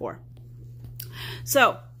 What's that for?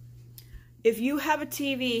 So if you have a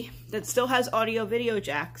TV that still has audio video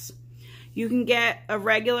jacks, you can get a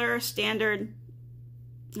regular standard,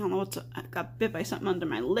 I don't know I got bit by something under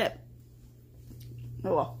my lip.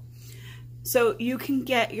 Oh well. So you can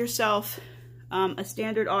get yourself a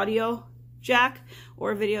standard audio jack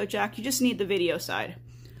or a video jack. You just need the video side.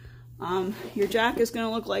 Your jack is going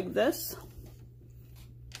to look like this.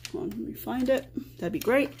 Hold on, let me find it. That'd be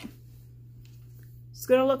great. It's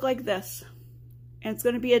going to look like this. And it's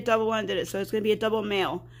going to be a double-ended, so it's going to be a double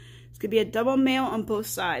male. It's going to be a double male on both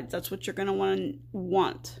sides. That's what you're going to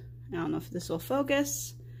want. I don't know if this will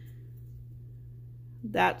focus.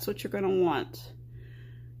 That's what you're going to want.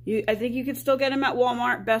 I think you can still get them at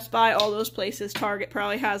Walmart, Best Buy, all those places. Target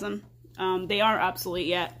probably has them. They aren't obsolete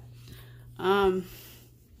yet.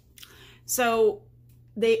 So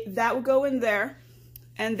that will go in there.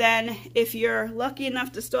 And then if you're lucky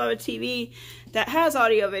enough to still have a TV that has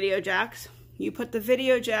audio video jacks, you put the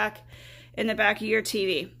video jack in the back of your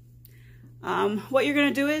TV. What you're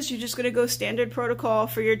going to do is you're just going to go standard protocol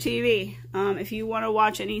for your TV. If you want to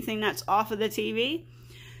watch anything that's off of the TV,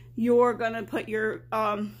 you're going to put your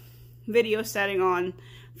video setting on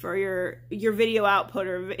for your video output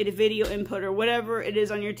or video input or whatever it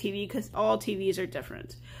is on your TV, because all TVs are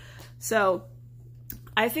different. So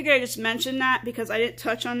I figured I just mentioned that because I didn't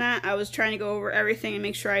touch on that. I was trying to go over everything and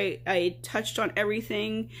make sure I touched on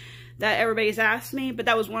everything that everybody's asked me, but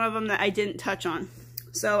that was one of them that I didn't touch on.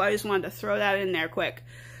 So I just wanted to throw that in there quick.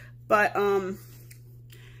 But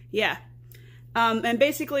yeah. And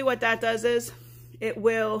basically what that does is it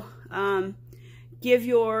will give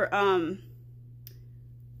your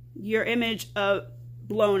image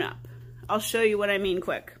blown up. I'll show you what I mean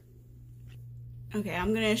quick. Okay,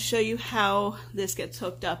 I'm going to show you how this gets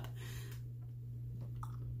hooked up.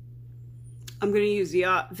 I'm going to use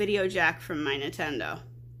the video jack from my Nintendo.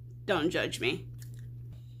 Don't judge me.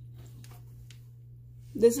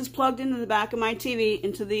 This is plugged into the back of my TV,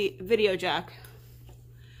 into the video jack.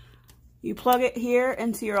 You plug it here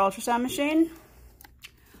into your ultrasound machine.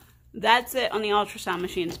 That's it on the ultrasound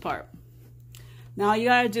machine's part. Now all you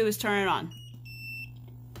gotta do is turn it on.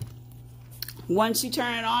 Once you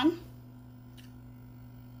turn it on,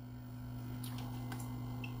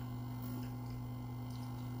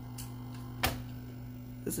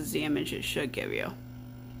 this is the image it should give you.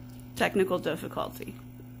 Technical difficulty.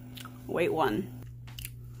 Wait one.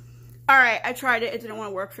 Alright, I tried it. It didn't want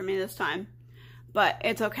to work for me this time. But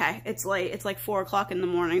it's okay. It's late. It's like 4 o'clock in the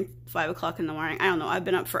morning, 5 o'clock in the morning. I don't know. I've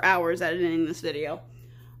been up for hours editing this video.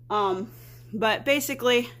 But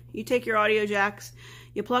basically, you take your audio jacks,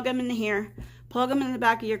 you plug them into here, plug them in the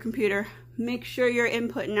back of your computer, make sure your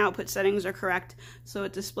input and output settings are correct so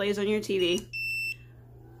it displays on your TV.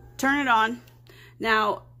 Turn it on.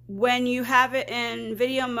 Now, when you have it in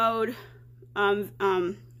video mode,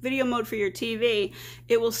 for your TV,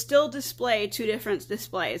 it will still display 2 different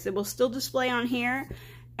displays. It will still display on here,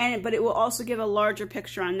 but it will also give a larger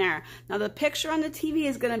picture on there. Now the picture on the TV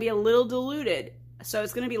is going to be a little diluted, so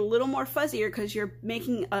it's going to be a little more fuzzier because you're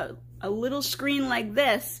making a little screen like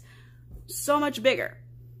this so much bigger.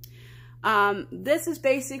 This is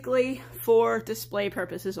basically for display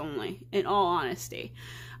purposes only, in all honesty.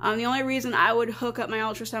 The only reason I would hook up my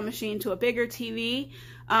ultrasound machine to a bigger TV,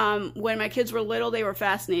 when my kids were little, they were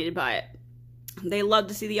fascinated by it. They loved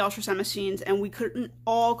to see the ultrasound machines, and we couldn't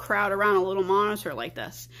all crowd around a little monitor like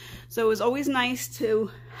this. So it was always nice to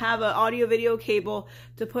have an audio video cable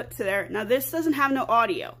to put to there. Now this doesn't have no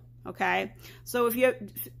audio, okay? So if you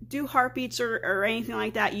do heartbeats or anything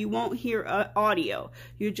like that, you won't hear audio.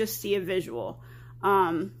 You just see a visual.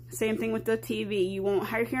 Same thing with the TV. You won't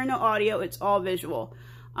hear no audio. It's all visual.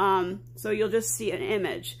 So you'll just see an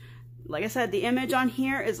image. Like I said, the image on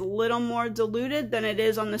here is a little more diluted than it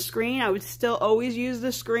is on the screen. I would still always use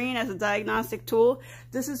the screen as a diagnostic tool.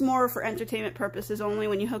 This is more for entertainment purposes only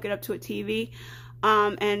when you hook it up to a TV.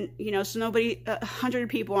 And, you know, so 100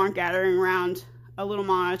 people aren't gathering around a little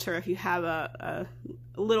monitor if you have a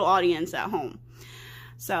little audience at home.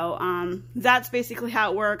 So, that's basically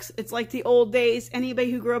how it works. It's like the old days.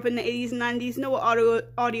 Anybody who grew up in the 80s and 90s know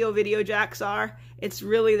what audio video jacks are. It's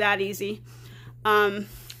really that easy.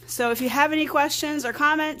 So if you have any questions or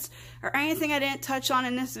comments or anything I didn't touch on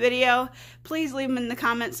in this video, please leave them in the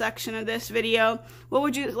comment section of this video. What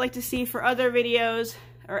would you like to see for other videos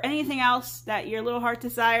or anything else that your little heart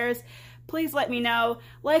desires? please let me know.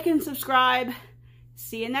 Like and subscribe.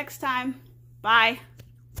 See you next time. Bye.